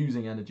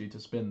using energy to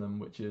spin them,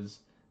 which is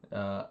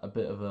a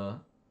bit of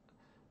a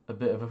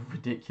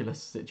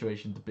ridiculous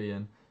situation to be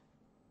in.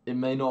 It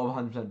may not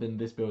have 100% been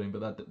this building,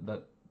 but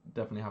that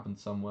definitely happened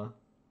somewhere.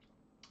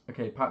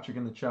 Okay, Patrick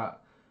in the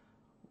chat.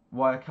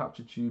 Why are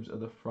capture tubes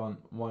at the front?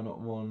 Why not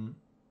one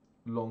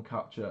long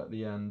capture at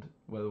the end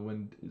where the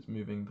wind is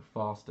moving the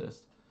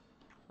fastest?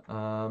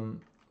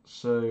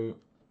 So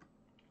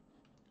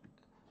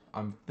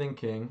I'm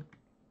thinking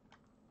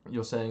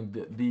you're saying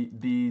that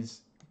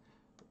these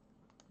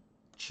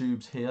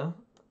tubes here,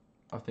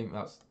 I think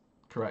that's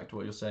correct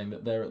what you're saying,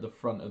 that they're at the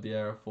front of the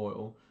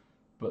aerofoil,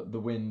 but the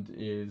wind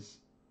is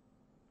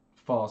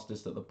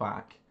fastest at the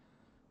back.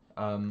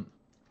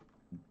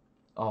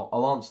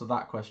 I'll answer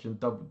that question,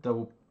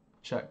 double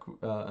check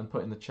and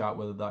put in the chat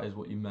whether that is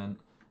what you meant.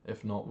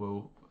 If not,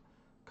 we'll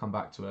come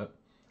back to it.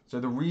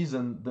 So the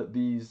reason that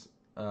these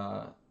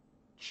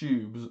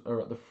tubes are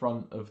at the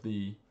front of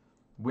the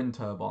wind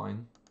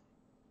turbine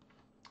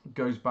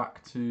goes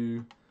back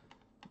to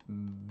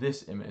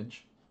this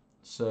image.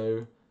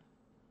 So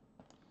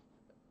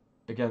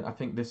again, I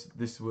think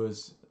this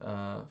was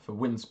for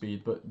wind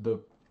speed, but the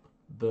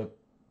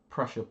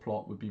pressure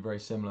plot would be very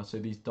similar. So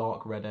these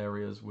dark red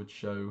areas would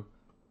show,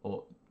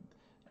 or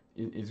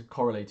is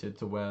correlated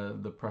to where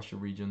the pressure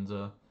regions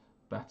are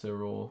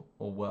better or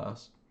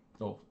worse,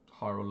 or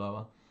higher or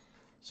lower.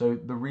 So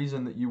the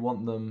reason that you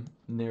want them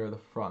nearer the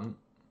front,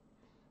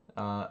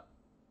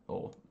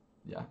 or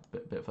yeah,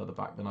 bit further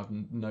back than I've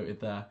noted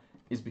there,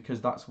 is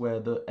because that's where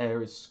the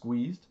air is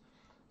squeezed.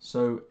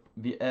 So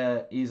the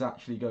air is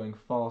actually going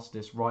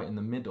fastest right in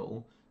the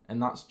middle,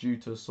 and that's due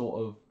to sort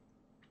of,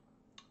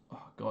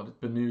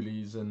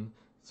 Bernoulli's and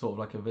sort of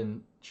like a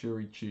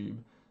Venturi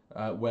tube,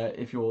 where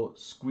if you're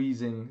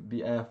squeezing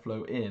the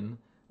airflow in,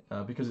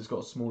 because it's got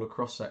a smaller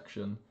cross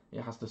section,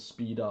 it has to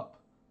speed up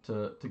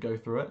to go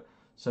through it.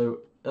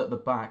 So at the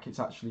back, it's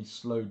actually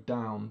slowed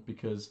down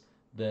because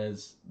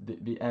there's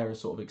the air is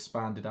sort of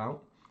expanded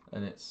out,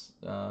 and it's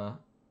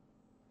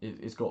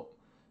got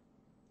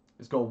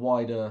a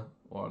wider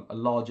or a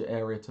larger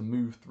area to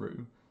move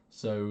through,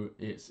 so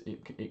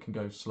it can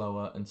go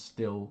slower and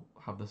still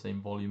have the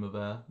same volume of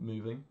air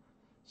moving.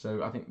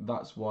 So I think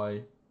that's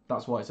why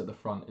it's at the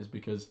front, is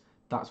because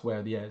that's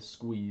where the air is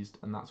squeezed,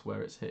 and that's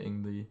where it's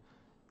hitting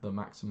the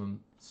maximum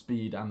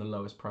speed and the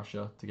lowest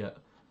pressure to get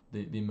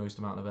the most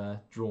amount of air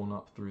drawn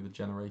up through the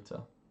generator.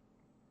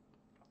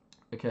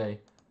 Okay,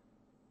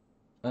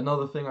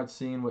 another thing I'd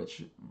seen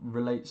which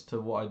relates to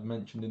what I'd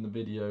mentioned in the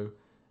video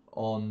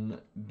on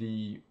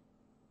the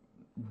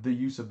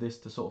use of this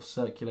to sort of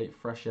circulate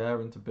fresh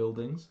air into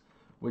buildings,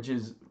 which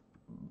is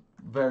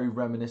very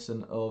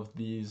reminiscent of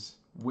these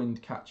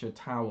wind catcher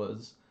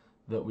towers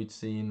that we'd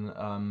seen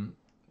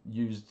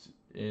used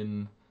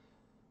for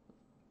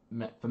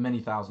many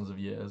thousands of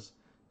years.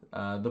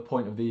 The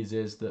point of these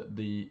is that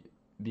the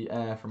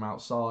air from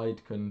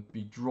outside can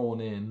be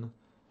drawn in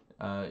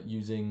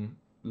using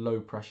low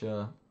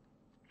pressure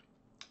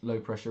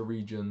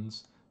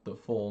regions that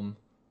form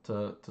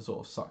to sort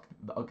of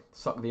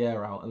suck the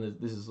air out, and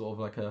this is sort of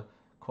like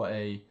quite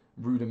a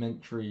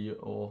rudimentary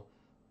or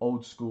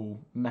old school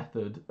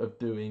method of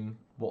doing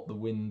what the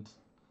what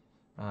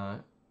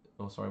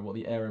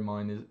the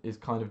Aeromine is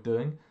kind of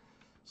doing.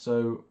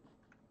 So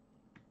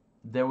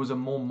there was a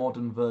more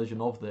modern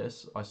version of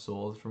this I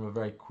saw from a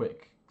very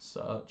quick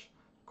search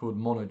called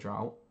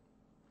monodrought,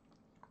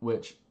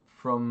 which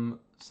from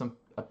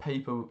a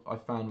paper I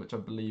found, which I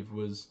believe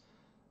was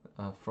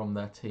from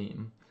their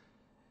team,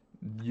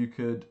 you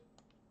could,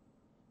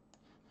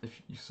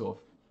 if you sort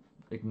of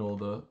ignore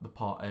the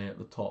part A at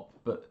the top,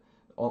 but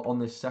on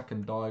this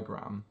second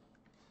diagram,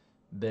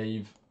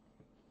 they've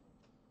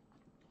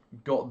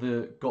got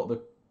the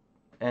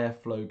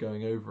airflow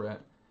going over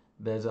it.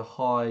 There's a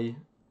high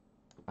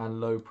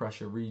and low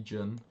pressure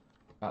region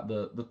at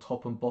the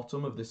top and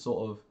bottom of this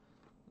sort of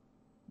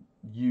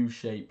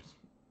U-shaped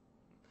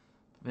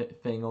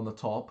thing on the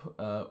top.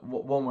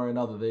 One way or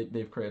another,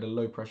 they've created a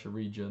low pressure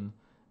region,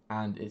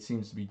 and it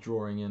seems to be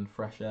drawing in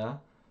fresh air.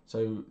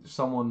 So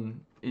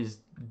someone is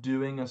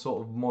doing a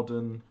sort of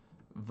modern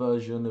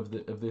version of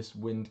this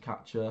wind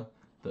catcher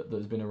that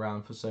has been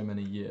around for so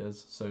many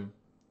years. So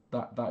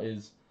that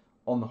is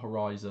on the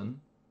horizon.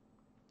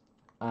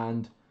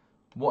 And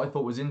what I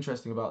thought was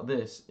interesting about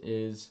this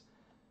is,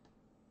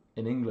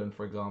 in England,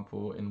 for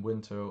example, in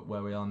winter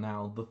where we are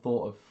now, the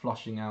thought of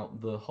flushing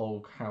out the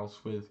whole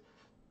house with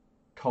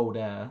cold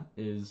air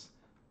is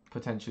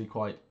potentially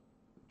quite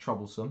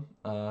troublesome,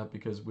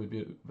 because we'd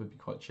be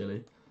quite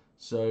chilly.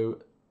 So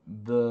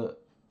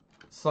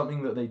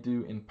something that they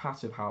do in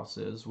passive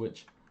houses,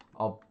 which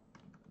are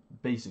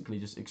basically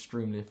just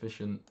extremely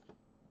efficient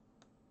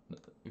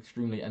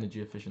extremely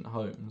energy efficient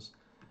homes,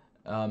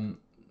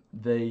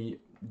 they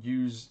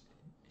use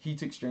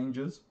heat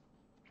exchangers,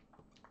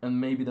 and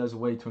maybe there's a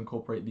way to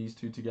incorporate these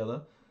two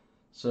together.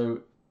 So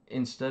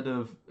instead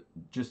of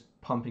just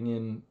pumping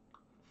in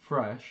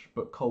fresh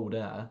but cold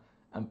air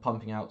and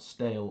pumping out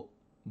stale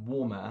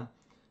warm air,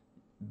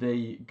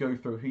 they go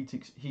through heat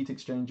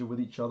exchanger with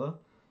each other.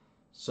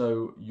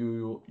 So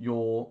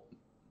your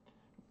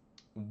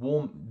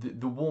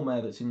the warm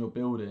air that's in your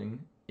building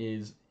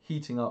is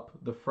heating up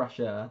the fresh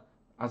air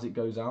as it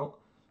goes out.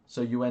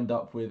 So you end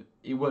up with,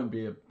 it won't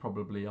be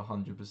probably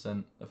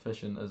 100%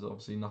 efficient, as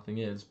obviously nothing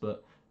is,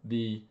 but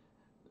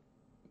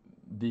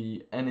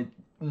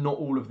not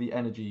all of the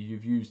energy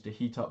you've used to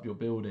heat up your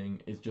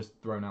building is just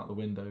thrown out the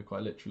window,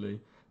 quite literally.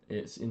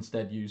 It's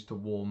instead used to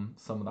warm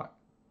some of that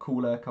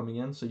cool air coming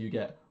in, so you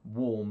get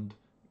warmed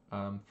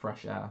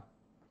fresh air.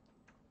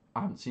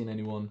 I haven't seen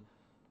anyone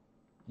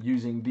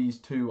using these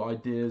two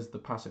ideas, the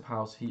passive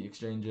house heat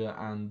exchanger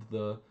and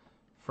the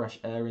fresh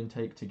air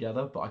intake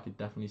together, but I could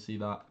definitely see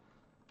that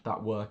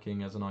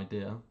working as an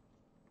idea.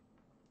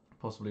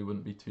 Possibly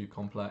wouldn't be too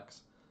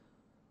complex.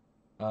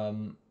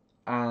 And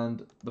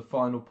the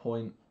final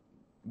point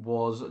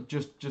was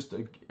just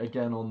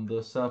again on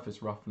the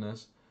surface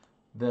roughness.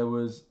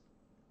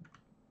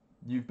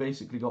 You've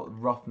basically got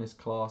roughness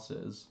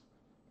classes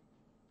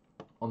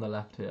on the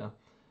left here,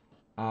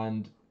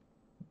 and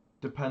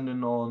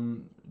depending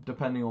on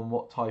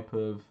what type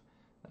of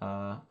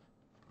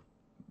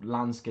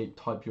landscape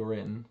type you're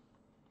in,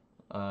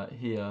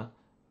 here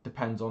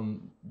depends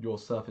on your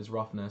surface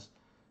roughness.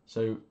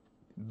 So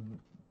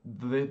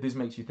this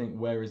makes you think,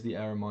 where is the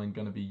Aeromine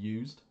going to be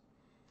used,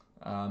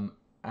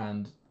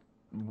 and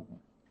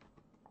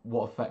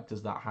what effect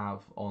does that have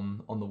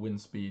on the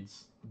wind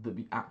speeds that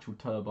the actual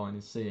turbine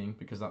is seeing,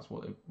 because that's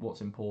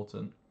what's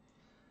important.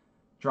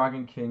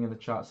 Dragon King in the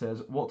chat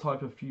says, what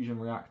type of fusion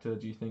reactor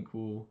do you think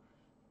will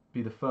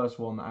be the first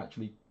one that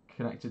actually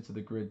connected to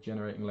the grid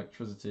generating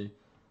electricity?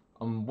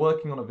 I'm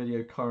working on a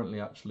video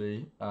currently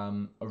actually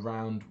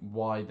around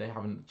why they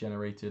haven't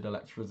generated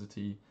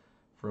electricity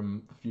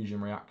from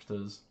fusion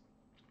reactors,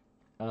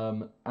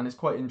 and it's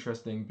quite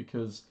interesting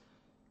because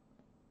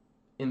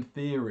in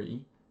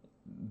theory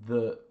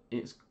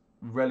it's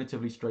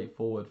relatively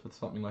straightforward for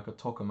something like a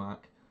tokamak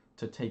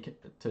to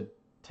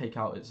take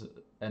out its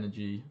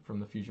energy from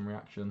the fusion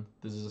reaction.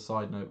 This is a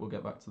side note, we'll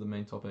get back to the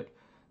main topic.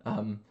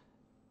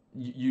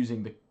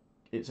 Using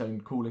its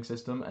own cooling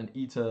system, and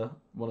ITER,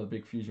 one of the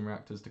big fusion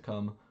reactors to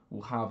come,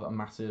 will have a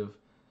massive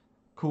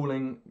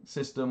cooling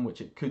system which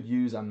it could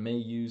use and may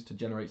use to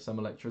generate some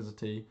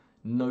electricity,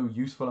 no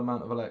useful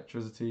amount of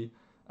electricity,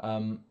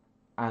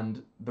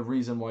 and the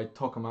reason why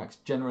tokamaks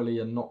generally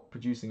are not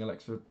producing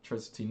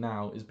electricity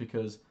now is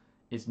because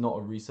it's not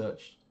a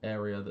research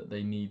area that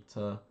they need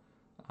to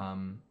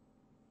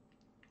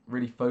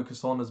really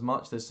focus on as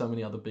much. There's so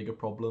many other bigger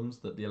problems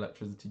that the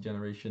electricity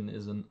generation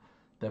isn't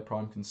their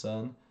prime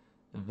concern.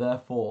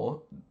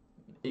 Therefore,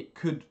 you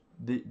could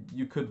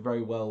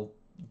very well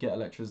get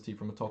electricity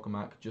from a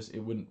tokamak, just it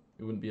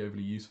wouldn't be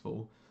overly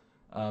useful.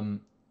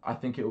 I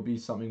think it will be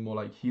something more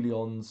like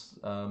Helion's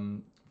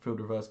field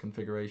reverse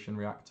configuration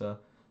reactor,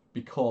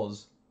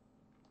 because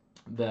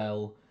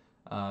they'll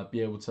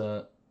be able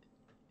to.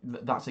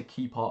 That's a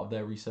key part of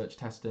their research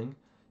testing.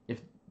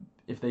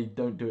 If they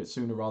don't do it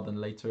sooner rather than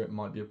later, it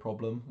might be a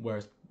problem.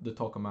 Whereas the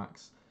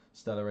tokamaks,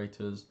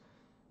 stellarators,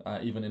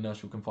 even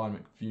inertial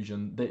confinement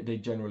fusion, they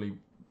generally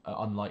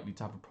are unlikely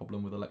to have a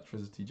problem with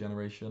electricity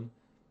generation.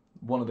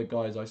 One of the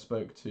guys I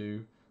spoke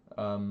to,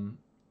 one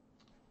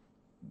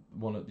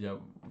of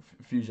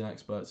fusion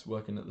experts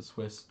working at the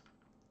Swiss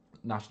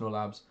National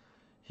Labs,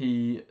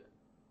 he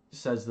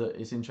says that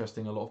it's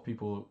interesting, a lot of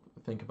people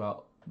think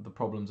about the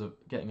problems of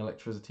getting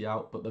electricity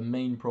out, but the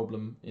main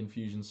problem in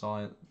fusion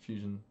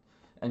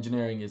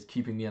engineering is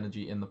keeping the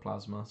energy in the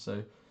plasma.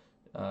 So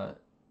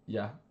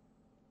yeah,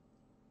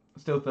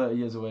 still 30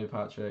 years away,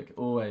 Patrick,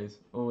 always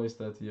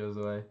 30 years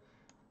away.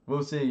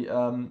 We'll see.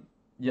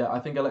 Yeah, I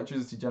think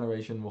electricity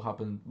generation will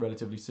happen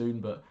relatively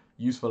soon, but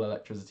useful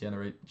electricity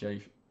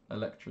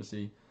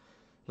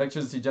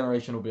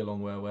generation will be a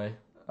long way away.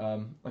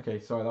 Okay,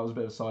 sorry, that was a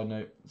bit of a side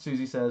note.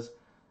 Susie says,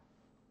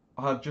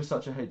 I have just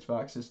such a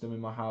HVAC system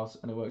in my house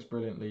and it works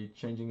brilliantly,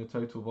 changing the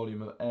total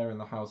volume of air in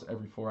the house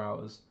every 4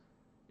 hours.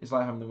 It's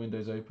like having the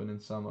windows open in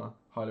summer.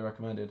 Highly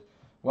recommended.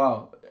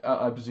 Wow,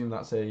 I presume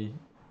that's the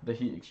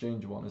heat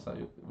exchanger one. Is that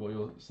what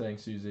you're saying,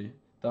 Susie?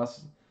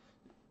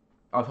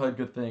 I've heard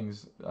good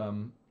things.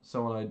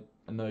 Someone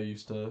I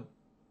used to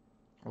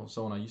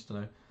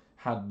know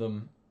had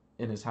them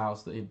in his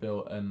house that he'd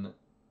built, and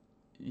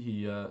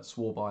he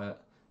swore by it.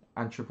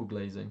 And triple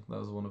glazing, that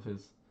was one of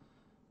his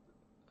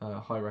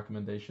high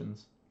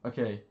recommendations.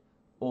 Okay,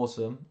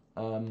 awesome.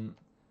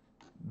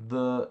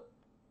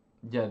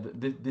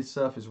 This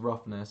surface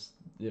roughness,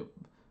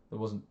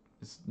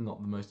 it's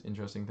not the most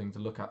interesting thing to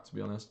look at, to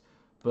be honest,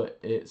 but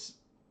it's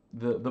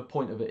the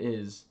point of it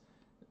is,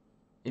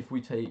 if we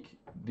take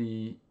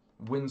the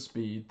wind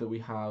speed that we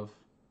have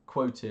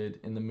quoted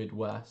in the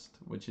Midwest,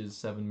 which is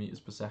 7 meters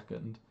per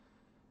second,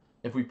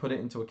 if we put it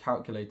into a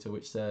calculator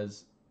which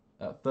says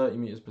 30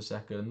 meters per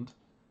second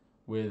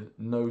with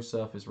no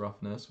surface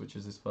roughness, which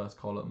is this first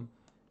column,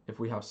 if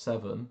we have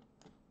 7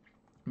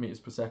 meters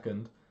per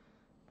second,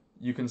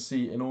 you can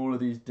see in all of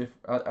these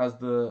as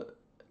the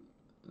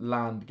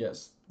land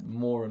gets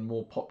more and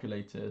more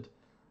populated,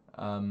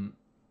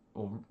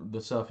 or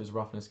the surface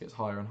roughness gets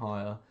higher and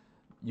higher,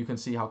 you can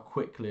see how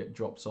quickly it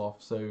drops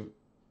off. So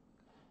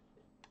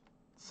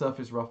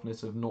surface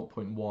roughness of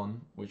 0.1,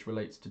 which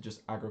relates to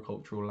just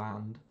agricultural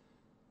land,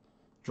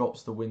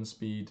 drops the wind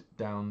speed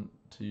down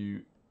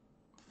to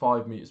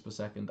 5 meters per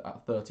second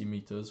at 30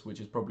 meters, which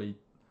is probably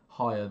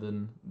higher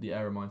than the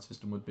Aeromine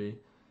system would be.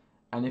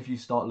 And if you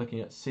start looking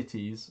at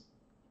cities,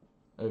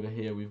 over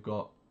here we've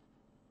got,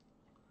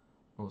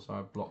 oh sorry,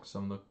 I blocked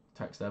some of the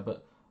text there,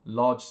 but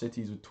large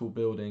cities with tall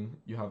building,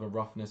 you have a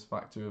roughness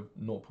factor of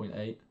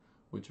 0.8,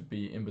 which would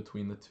be in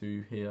between the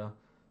two here.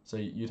 So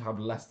you'd have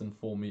less than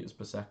 4 meters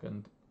per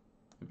second.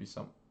 Could be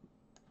some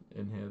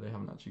in here, they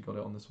haven't actually got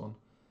it on this one.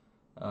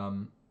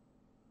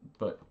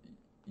 But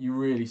you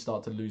really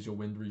start to lose your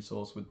wind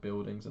resource with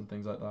buildings and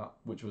things like that,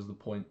 which was the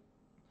point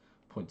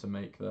to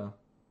make there.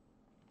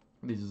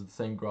 These are the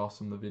same graphs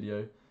from the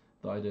video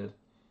that I did.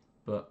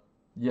 But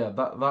yeah,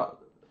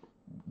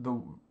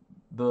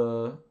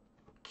 the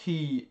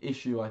key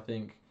issue I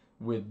think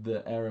with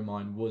the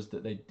Aeromine was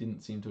that they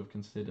didn't seem to have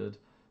considered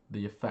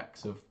the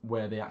effects of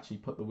where they actually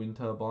put the wind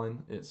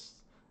turbine. It's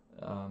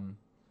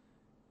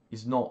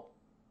not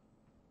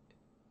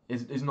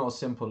as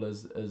simple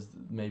as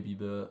maybe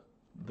the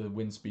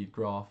wind speed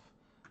graph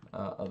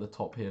at the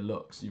top here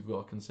looks. You've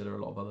got to consider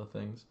a lot of other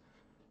things.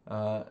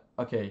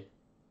 Okay,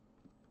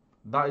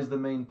 that is the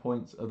main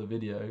points of the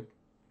video.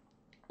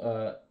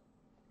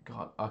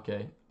 God,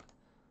 okay.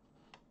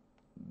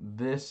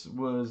 This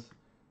was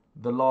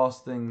the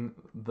last thing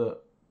that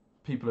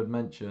people had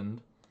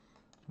mentioned,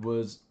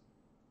 was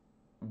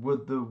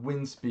would the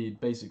wind speed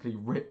basically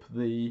rip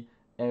the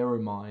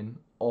Aeromine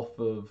off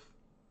of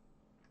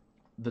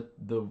the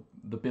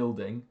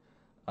building,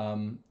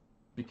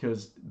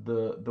 because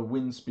the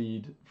wind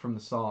speed from the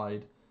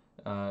side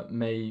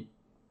may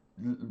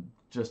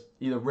just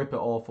either rip it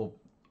off or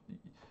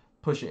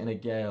push it in a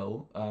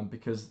gale,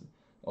 because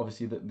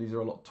obviously these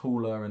are a lot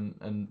taller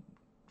and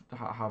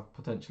have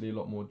potentially a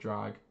lot more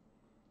drag.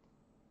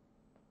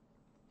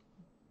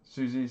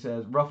 Susie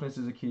says roughness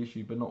is a key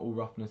issue, but not all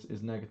roughness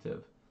is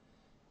negative.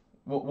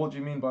 What do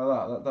you mean by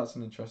that? That's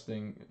an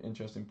interesting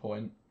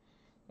point.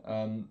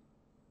 In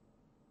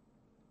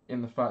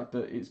the fact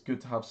that it's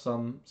good to have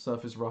some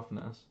surface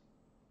roughness.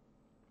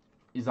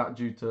 Is that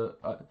due to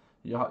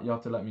you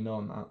have to let me know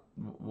on that,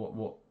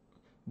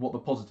 what the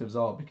positives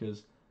are,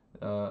 because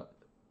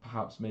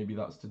perhaps maybe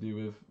that's to do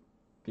with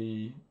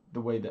the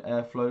way the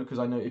airflow, because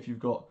I know if you've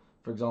got,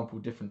 for example,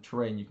 different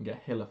terrain, you can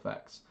get hill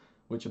effects,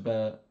 which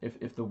are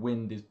if the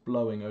wind is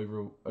blowing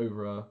over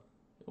a,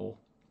 or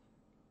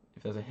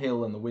if there's a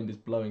hill and the wind is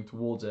blowing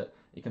towards it,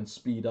 it can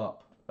speed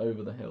up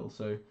over the hill.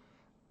 So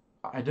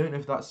I don't know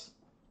if that's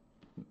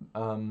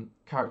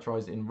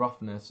characterized in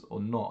roughness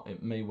or not.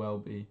 It may well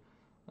be,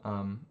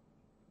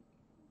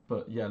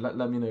 but yeah,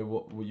 let me know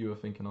what you were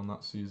thinking on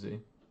that,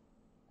 Susie.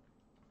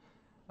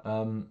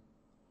 The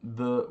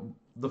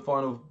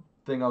final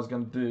thing I was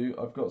going to do,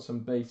 I've got some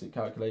basic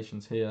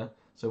calculations here,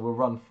 so we'll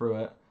run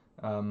through it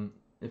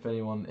if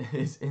anyone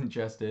is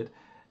interested.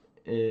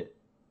 So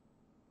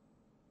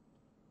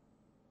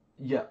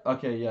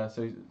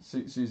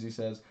Susie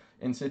says,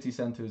 in city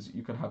centres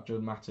you can have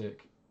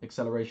dramatic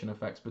acceleration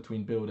effects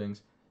between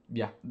buildings.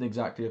 Yeah,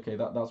 exactly. Okay,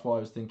 that's what I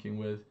was thinking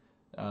with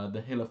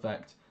the hill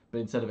effect. But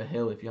instead of a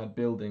hill, if you had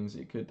buildings,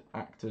 it could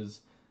act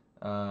as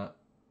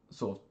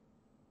sort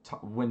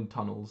of wind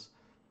tunnels.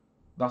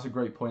 That's a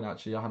great point,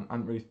 actually. I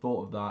hadn't really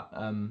thought of that.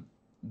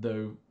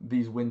 Though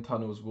these wind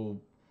tunnels will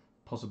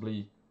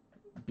possibly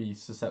be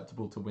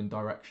susceptible to wind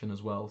direction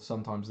as well.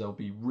 Sometimes there'll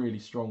be really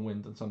strong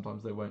wind, and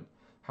sometimes they won't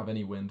have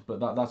any wind. But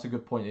that's a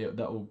good point.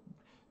 That will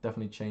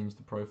definitely change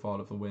the profile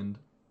of the wind,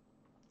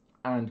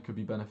 and could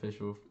be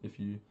beneficial if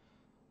you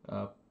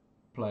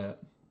play it.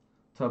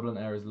 Turbulent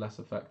air is less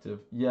effective.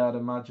 Yeah, I'd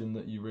imagine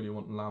that you really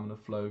want laminar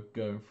flow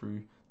going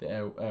through the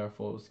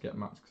airfoils to get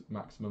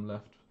maximum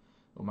lift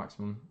or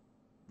maximum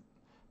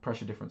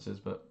pressure differences,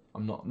 but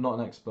I'm not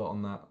an expert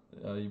on that.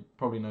 You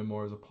probably know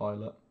more as a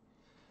pilot.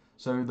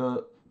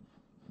 So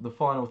the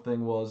final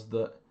thing was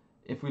that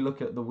if we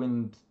look at the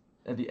wind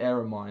at the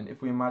Aeromine,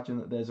 if we imagine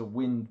that there's a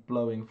wind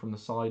blowing from the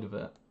side of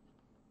it,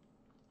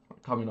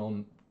 coming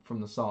on from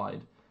the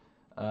side,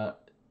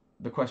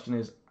 the question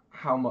is,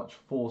 how much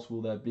force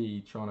will there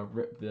be trying to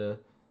rip the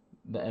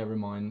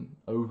Aeromine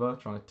over,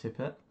 trying to tip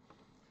it?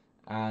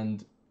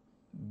 And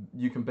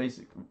you can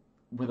basically,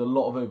 with a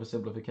lot of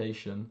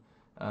oversimplification,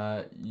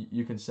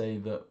 you can say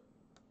that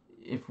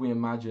if we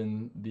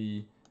imagine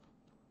the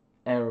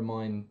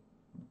Aeromine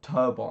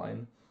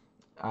turbine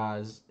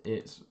as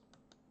it's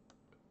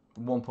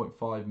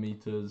 1.5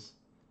 meters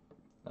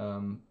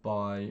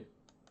by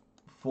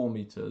 4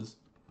 meters,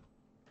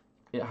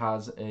 it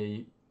has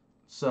a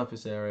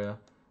surface area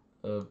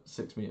of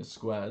 6 meters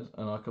squared,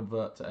 and I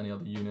convert to any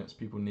other units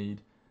people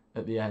need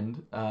at the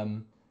end.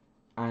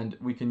 And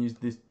we can use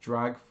this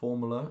drag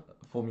formula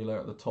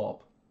at the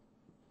top.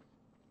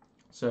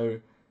 So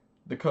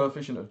the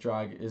coefficient of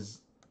drag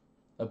is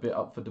a bit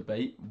up for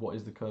debate. What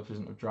is the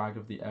coefficient of drag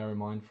of the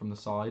Aeromine from the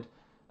side?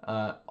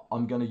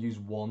 I'm going to use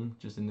 1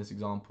 just in this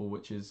example,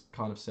 which is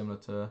kind of similar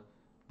to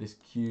this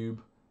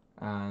cube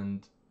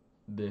and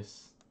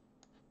this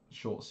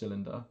short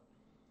cylinder.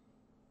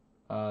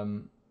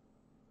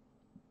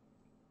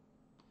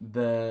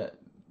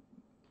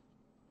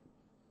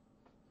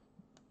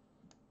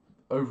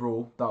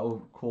 Overall, that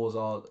will cause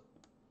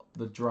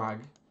the drag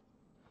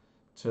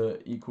to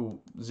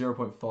equal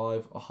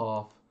 0.5, a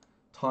half,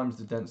 times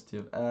the density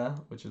of air,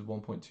 which is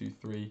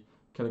 1.23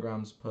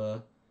 kilograms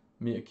per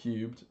meter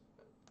cubed,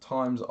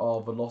 times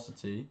our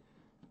velocity.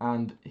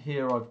 And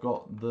here I've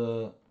got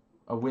a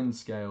wind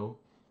scale,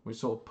 which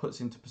sort of puts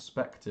into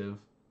perspective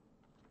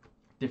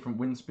different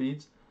wind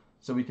speeds.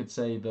 So we could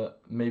say that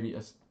maybe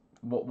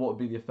what would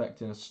be the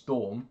effect in a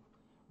storm,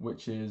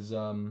 which is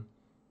a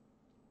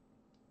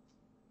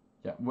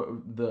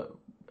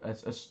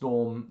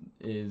storm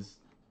is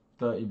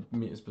 30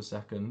 meters per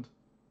second.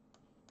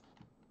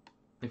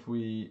 If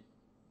we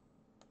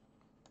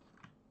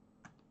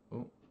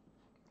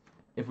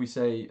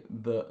say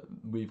that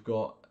we've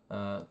got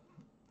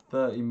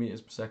 30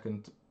 meters per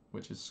second,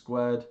 which is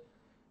squared,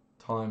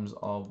 times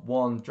our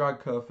 1 drag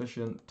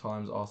coefficient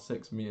times our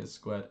 6 meters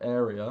squared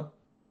area,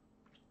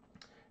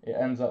 it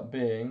ends up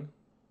being,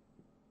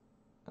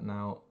 and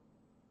now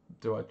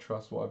do I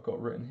trust what I've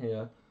got written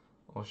here,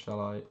 or shall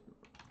I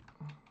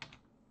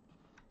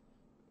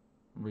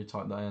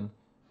retype that in?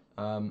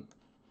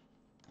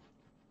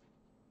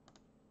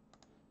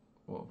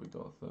 What have we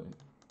got? 30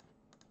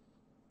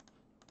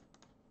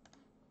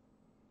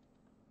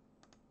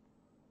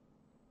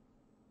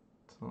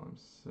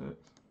 times 6.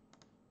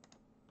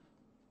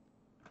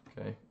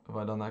 Okay, have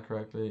I done that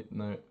correctly?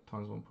 No,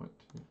 times 1.2.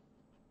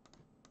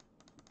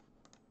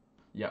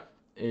 Yeah,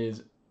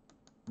 is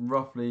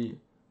roughly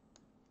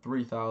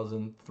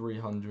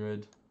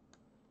 3,300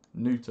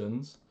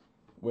 newtons,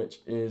 which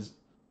is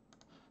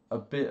a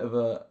bit of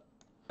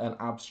an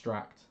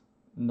abstract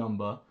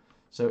number.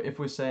 So if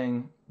we're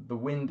saying the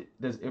wind,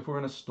 if we're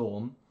in a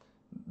storm,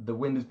 the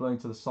wind is blowing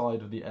to the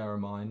side of the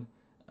Aeromine,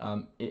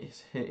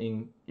 it's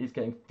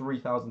getting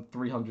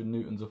 3,300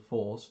 newtons of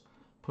force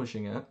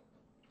pushing it.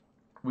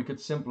 We could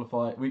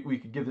simplify, we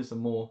could give this a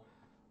more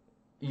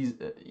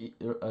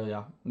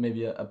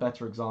maybe a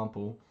better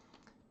example,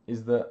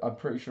 is that I'm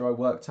pretty sure I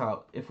worked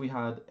out if we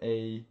had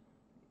a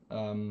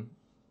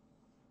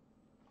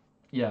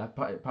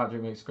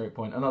Patrick makes a great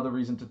point. Another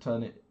reason to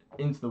turn it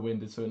into the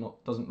wind is so it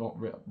doesn't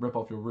rip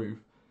off your roof.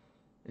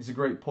 It's a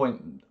great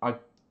point.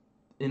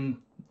 In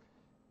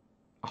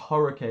a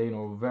hurricane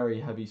or a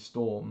very heavy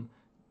storm,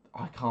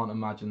 I can't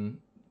imagine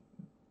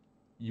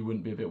you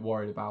wouldn't be a bit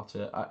worried about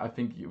it. I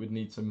think it would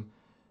need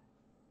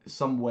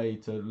some way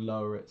to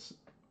lower its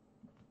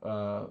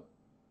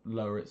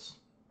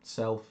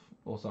self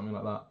or something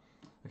like that.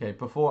 Okay,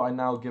 before I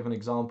now give an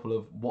example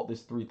of what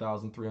this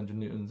 3,300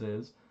 newtons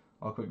is,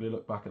 I'll quickly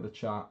look back at the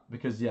chat,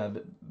 because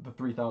the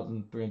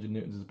 3,300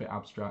 newtons is a bit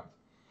abstract.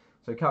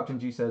 So Captain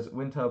G says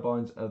wind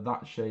turbines are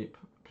that shape,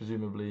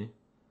 presumably.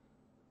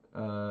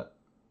 I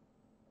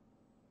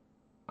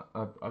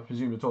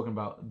presume you're talking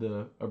about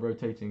a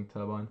rotating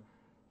turbine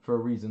for a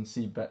reason.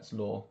 See Bett's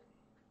law.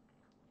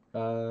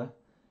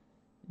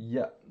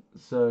 Yeah.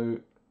 So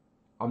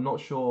I'm not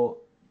sure.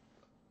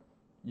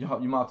 You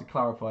might have to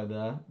clarify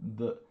there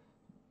that.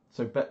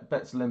 So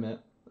Bett's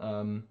limit,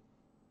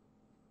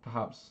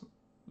 perhaps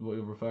what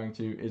you're referring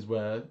to, is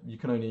where you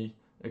can only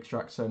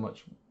extract so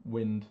much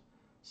wind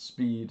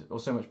speed or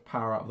so much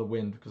power out of the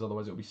wind, because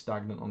otherwise it'll be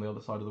stagnant on the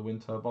other side of the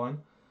wind turbine.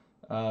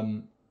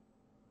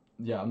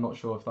 Yeah, I'm not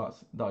sure if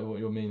that's what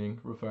you're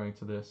referring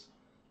to this.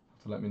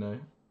 So let me know.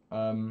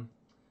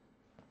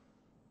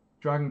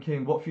 Dragon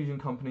King, what fusion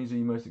companies are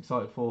you most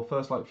excited for?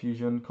 First Light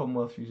Fusion,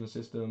 Commonwealth Fusion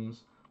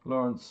Systems,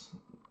 Lawrence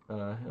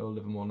Hill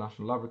Livermore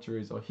National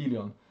Laboratories, or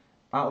Helion.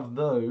 Out of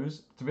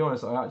those, to be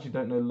honest, I actually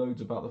don't know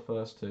loads about the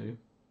first two.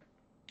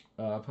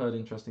 I've heard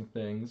interesting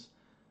things.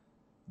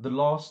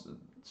 Lawrence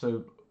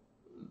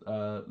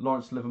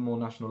Livermore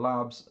National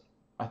Labs,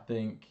 I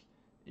think,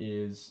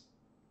 is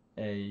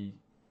a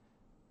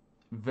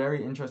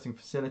very interesting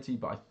facility,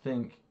 but I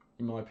think,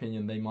 in my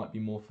opinion, they might be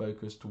more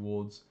focused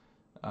towards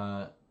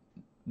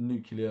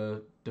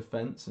nuclear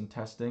defense and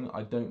testing.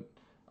 I don't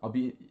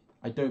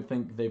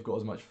think they've got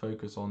as much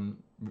focus on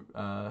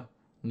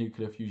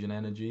nuclear fusion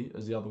energy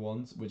as the other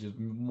ones, which is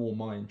more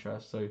my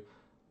interest. So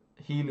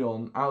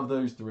Helion, out of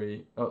those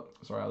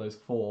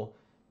four,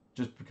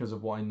 just because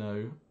of what I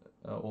know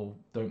or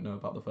don't know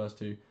about the first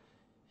two,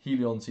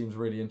 Helion seems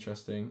really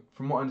interesting.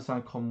 From what I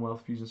understand,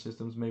 Commonwealth Fusion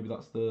Systems, maybe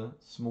that's the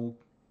small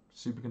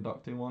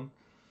superconducting one.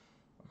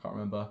 I can't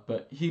remember,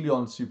 but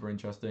Helion's super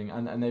interesting,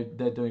 and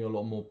they're doing a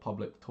lot more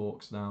public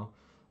talks now,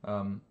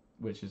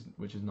 which is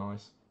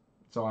nice.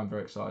 So I'm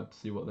very excited to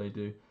see what they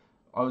do.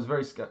 I was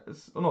very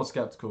not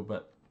skeptical,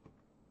 but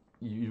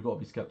you've got to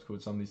be skeptical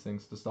with some of these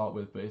things to start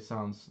with, but it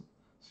sounds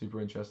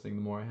super interesting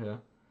the more I hear.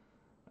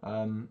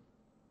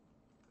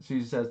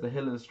 Susie says the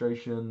hill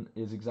illustration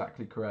is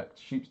exactly correct.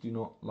 Sheep do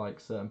not like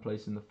certain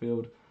places in the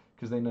field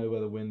because they know where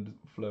the wind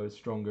flow is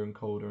stronger and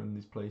colder in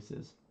these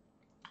places,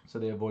 so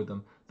they avoid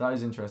them. That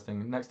is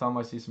interesting. Next time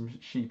I see some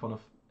sheep on a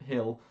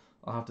hill,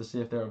 I'll have to see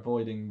if they're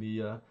avoiding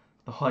the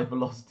high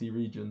velocity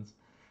regions.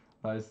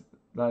 That is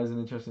an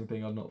interesting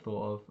thing I've not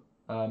thought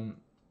of.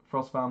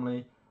 Frost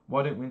family,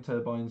 why don't wind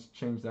turbines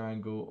change their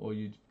angle or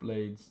use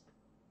blades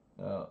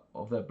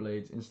of their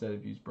blades instead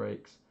of use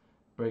brakes?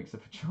 Brakes are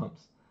for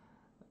chumps.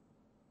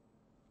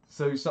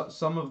 So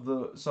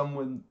some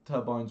wind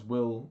turbines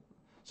will.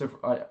 So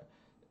I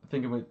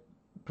think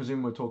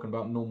presume we're talking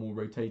about normal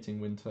rotating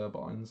wind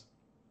turbines.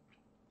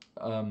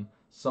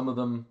 Some of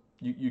them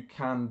you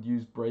can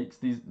use brakes.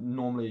 These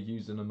normally are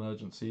used in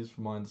emergencies,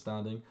 from my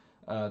understanding,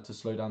 to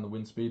slow down the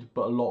wind speed.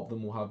 But a lot of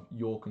them will have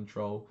yaw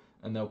control,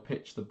 and they'll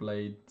pitch the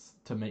blades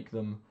to make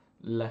them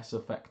less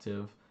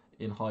effective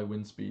in high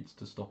wind speeds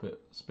to stop it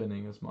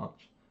spinning as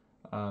much.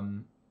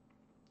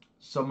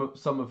 Some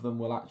of them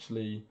will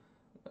actually.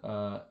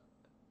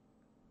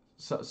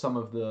 Some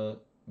of the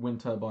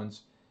wind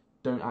turbines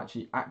don't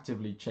actually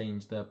actively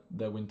change their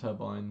wind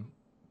turbine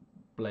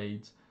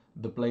blades.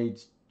 The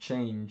blades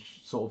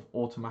change sort of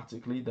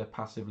automatically. They're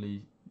passive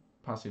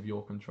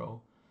yaw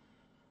control.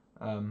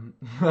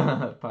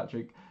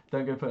 Patrick,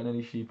 don't go putting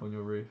any sheep on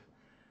your roof.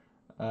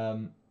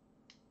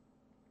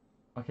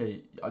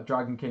 Okay,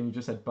 Dragon King, you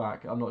just said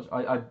back.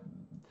 I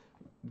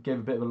gave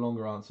a bit of a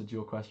longer answer to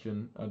your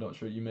question. I'm not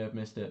sure, you may have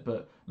missed it,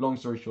 but long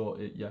story short,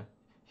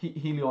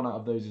 Helion out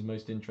of those is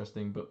most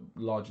interesting, but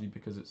largely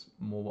because it's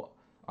more what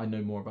I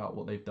know more about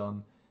what they've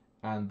done,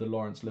 and the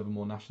Lawrence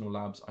Livermore National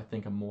Labs I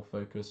think are more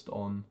focused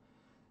on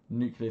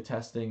nuclear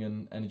testing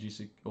and energy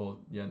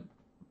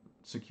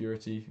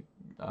security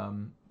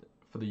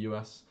for the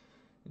US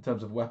in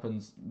terms of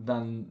weapons.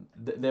 Then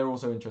they're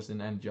also interested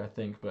in energy, I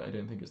think, but I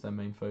don't think it's their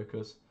main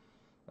focus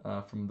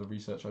from the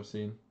research I've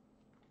seen.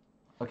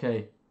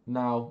 Okay,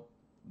 now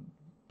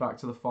back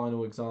to the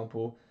final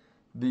example.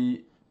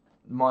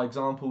 My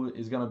example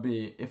is going to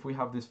be, if we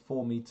have this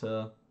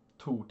 4-meter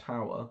tall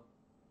tower,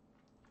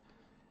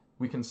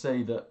 we can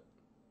say that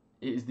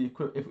it is the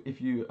equivalent. If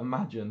you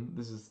imagine,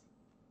 this is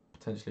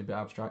potentially a bit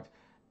abstract,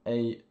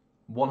 a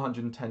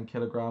 110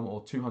 kilogram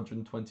or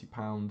 220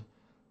 pound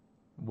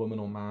woman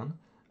or man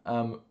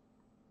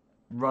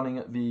running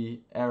at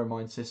the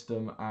Aeromine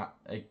system at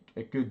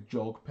a good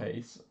jog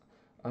pace.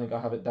 I think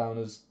I have it down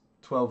as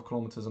 12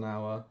 kilometers an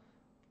hour,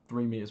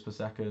 3 meters per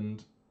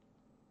second.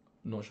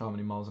 Not sure how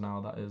many miles an hour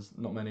that is.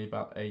 Not many,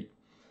 about 8.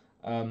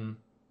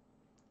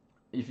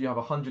 If you have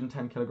a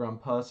 110 kilogram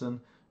person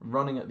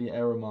running at the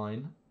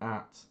Aeromine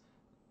at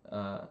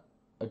a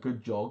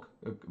good jog,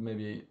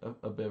 maybe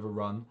a bit of a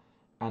run,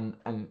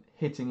 and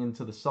hitting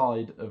into the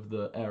side of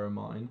the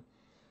Aeromine,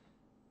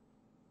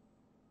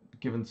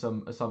 given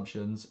some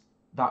assumptions,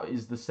 that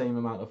is the same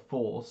amount of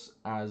force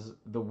as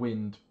the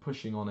wind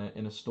pushing on it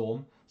in a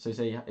storm. So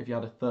say if you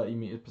had a 30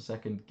 meters per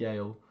second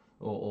gale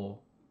or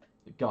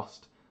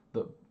gust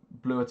that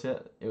blew at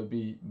it, it would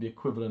be the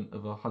equivalent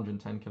of a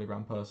 110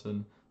 kilogram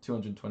person,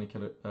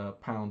 220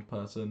 pound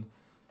person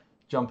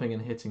jumping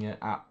and hitting it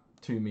at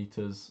 2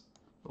 meters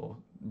or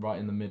right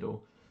in the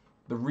middle.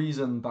 The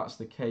reason that's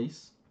the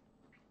case,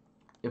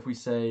 if we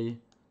say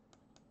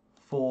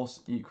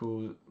force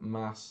equals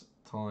mass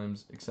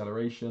times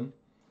acceleration,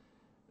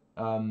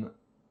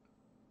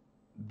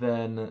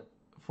 then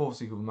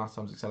force equals mass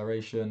times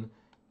acceleration.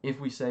 If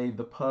we say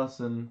the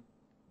person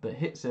that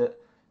hits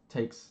it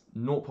takes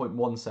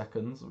 0.1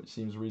 seconds, which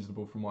seems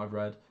reasonable from what I've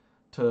read,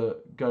 to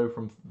go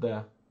from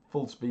their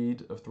full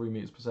speed of 3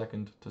 meters per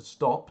second to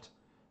stopped,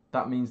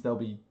 that means they'll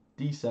be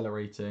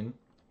decelerating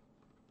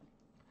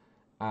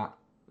at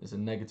is a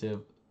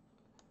negative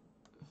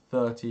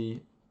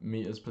 30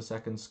 meters per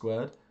second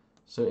squared.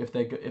 So if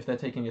they're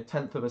taking a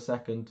tenth of a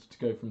second to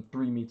go from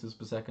 3 meters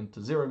per second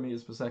to 0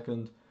 meters per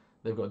second,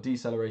 they've got a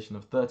deceleration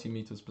of 30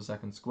 meters per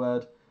second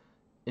squared.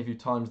 If you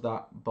times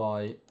that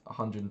by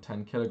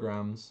 110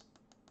 kilograms,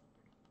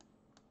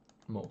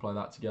 multiply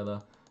that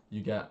together,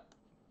 you get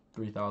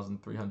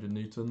 3,300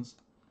 newtons.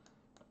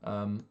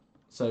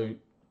 So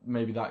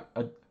maybe that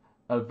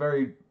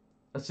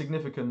a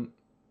significant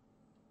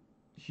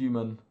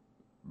human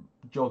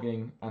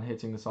jogging and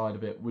hitting the side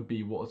of it would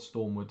be what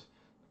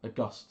a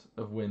gust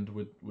of wind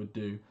would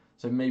do.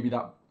 So maybe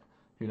that,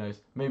 who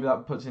knows, maybe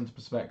that puts into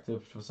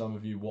perspective for some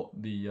of you what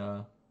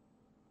the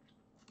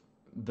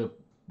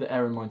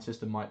Aeromine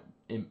system might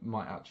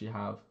actually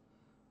have.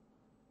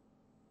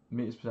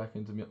 Meters per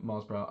second to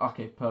miles per hour.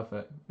 Okay,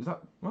 perfect. Is that,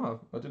 wow,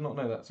 I did not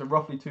know that. So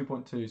roughly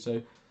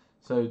 2.2.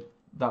 So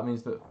that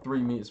means that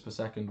 3 meters per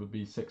second would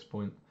be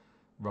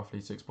roughly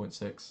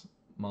 6.6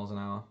 miles an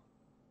hour.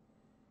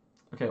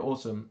 Okay,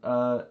 awesome.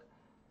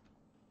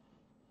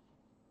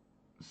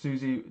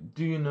 Susie,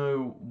 do you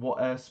know what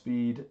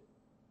airspeed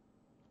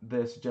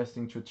they're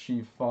suggesting to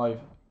achieve 5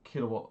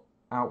 kilowatt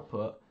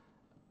output?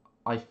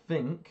 I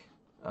think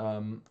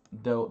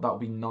that'll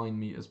be 9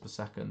 meters per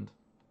second.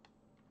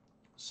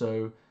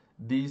 So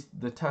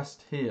the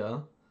test here,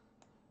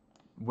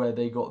 where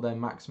they got their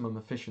maximum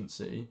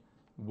efficiency,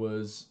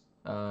 was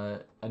a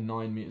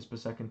 9 meters per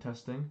second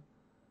testing.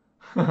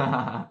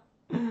 Right,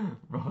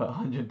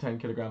 110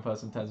 kilogram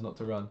person tends not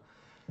to run.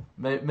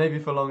 Maybe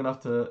for long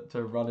enough to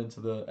run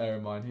into the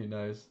Aeromine, who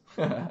knows.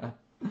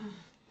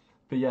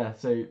 But yeah,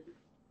 so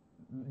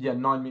yeah,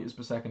 9 meters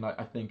per second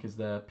I think is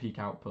their peak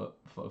output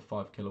for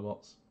 5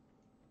 kilowatts.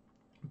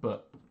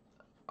 But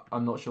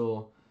I'm not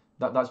sure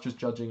that's just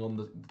judging on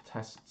the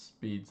test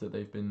speeds that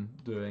they've been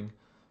doing,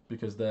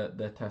 because their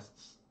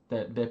tests,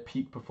 their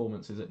peak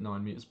performance is at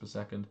 9 meters per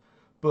second.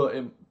 But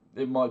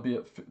it might be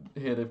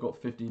here they've got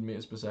 15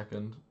 meters per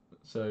second,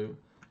 so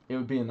it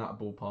would be in that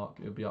ballpark.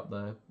 It would be up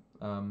there,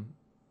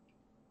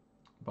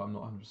 but I'm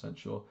not 100%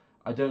 sure.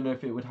 I don't know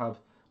if it would have,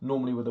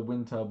 normally with a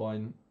wind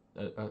turbine,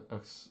 a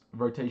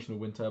rotational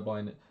wind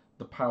turbine,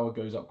 the power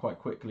goes up quite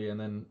quickly and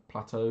then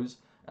plateaus,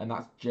 and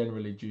that's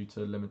generally due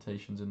to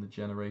limitations in the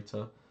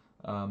generator.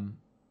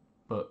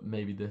 But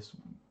maybe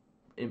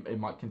it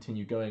might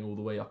continue going all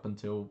the way up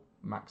until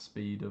max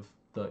speed of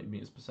 30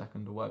 meters per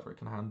second or whatever it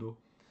can handle.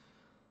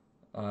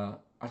 I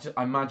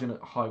imagine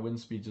at high wind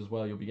speeds as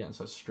well, you'll be getting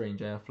such strange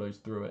airflows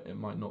through it. You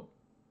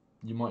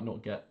might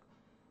not get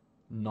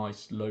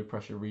nice low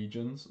pressure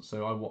regions.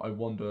 So I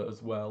wonder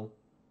as well,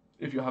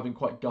 if you're having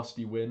quite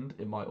gusty wind,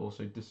 it might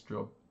also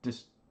disrupt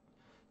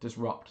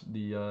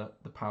the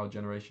power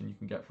generation you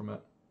can get from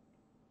it.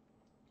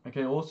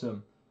 Okay,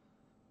 awesome.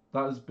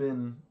 That has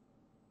been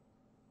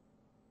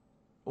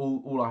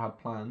all I had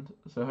planned.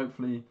 So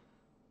hopefully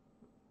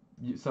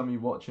some of you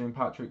watching,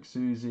 Patrick,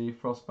 Susie,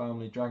 Frost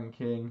Family, Dragon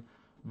King,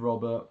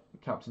 Robert,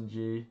 Captain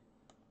G,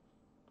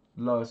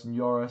 Lois and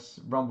Yoris,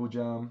 Rumble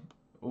Jam,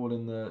 all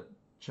in the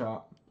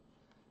chat.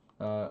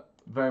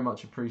 Very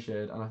much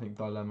appreciated, and I think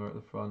Dilemma at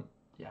the front.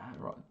 Yeah,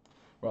 right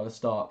at the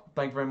start.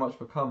 Thank you very much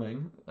for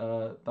coming.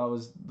 That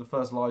was the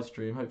first live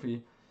stream.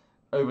 Hopefully,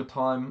 over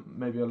time,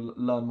 maybe I'll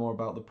learn more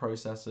about the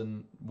process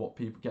and what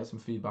people, get some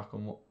feedback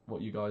on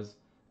what you guys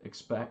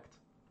expect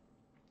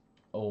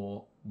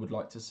or would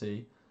like to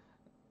see.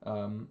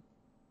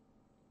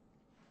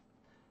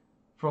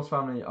 Frost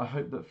Family, I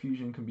hope that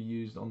fusion can be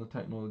used on the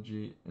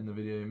technology in the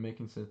video,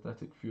 making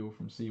synthetic fuel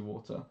from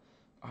seawater.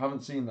 I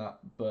haven't seen that,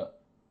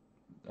 but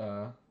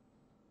I'll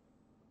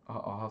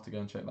have to go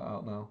and check that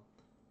out now.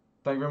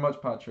 Thank you very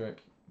much,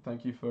 Patrick.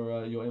 Thank you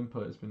for your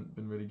input. It's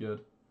been really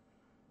good.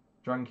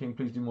 Dragon King,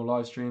 please do more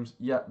live streams.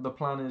 Yeah, the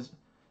plan is,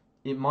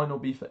 it might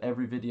not be for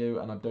every video,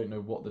 and I don't know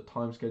what the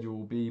time schedule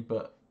will be,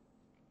 but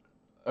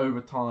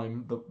over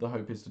time, the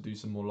hope is to do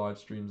some more live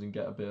streams and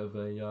get a bit of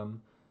a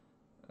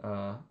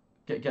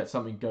get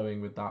something going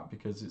with that,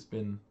 because it's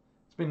been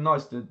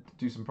nice to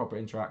do some proper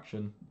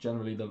interaction.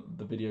 Generally,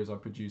 the videos I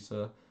produce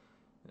are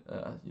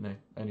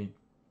only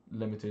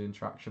limited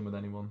interaction with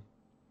anyone,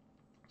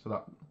 so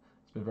that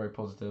it's been very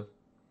positive.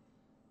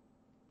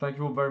 Thank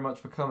you all very much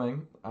for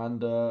coming,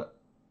 and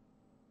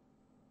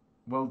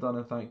well done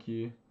and thank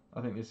you.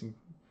 I think this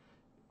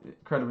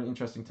incredibly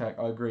interesting tech.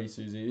 I agree,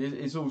 Susie.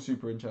 It's all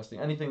super interesting.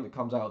 Anything that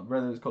comes out,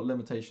 whether it's got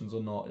limitations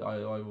or not,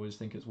 I always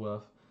think it's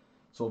worth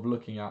sort of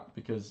looking at,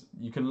 because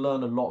you can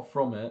learn a lot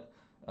from it,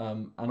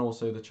 and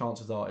also the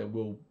chances are it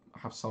will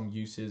have some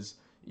uses,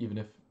 even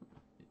if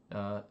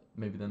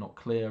maybe they're not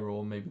clear,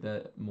 or maybe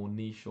they're more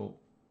niche or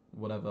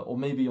whatever, or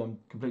maybe I'm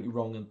completely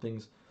wrong and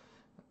things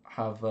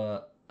have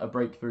a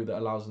breakthrough that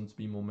allows them to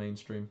be more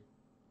mainstream.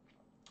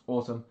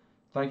 Awesome.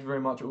 Thank you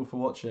very much all for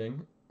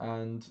watching,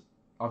 and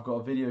I've got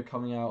a video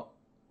coming out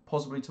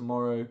possibly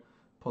tomorrow,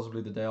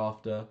 possibly the day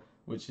after,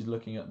 which is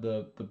looking at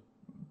the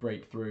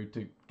breakthrough,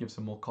 to give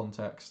some more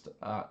context,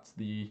 at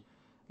the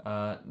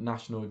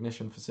National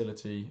Ignition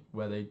Facility,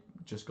 where they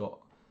just got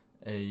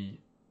a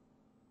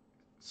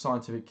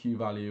scientific Q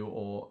value,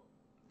 or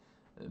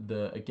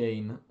a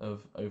gain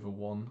of over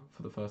 1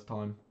 for the first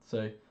time.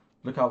 So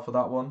look out for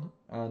that one,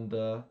 and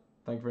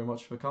thank you very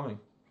much for coming.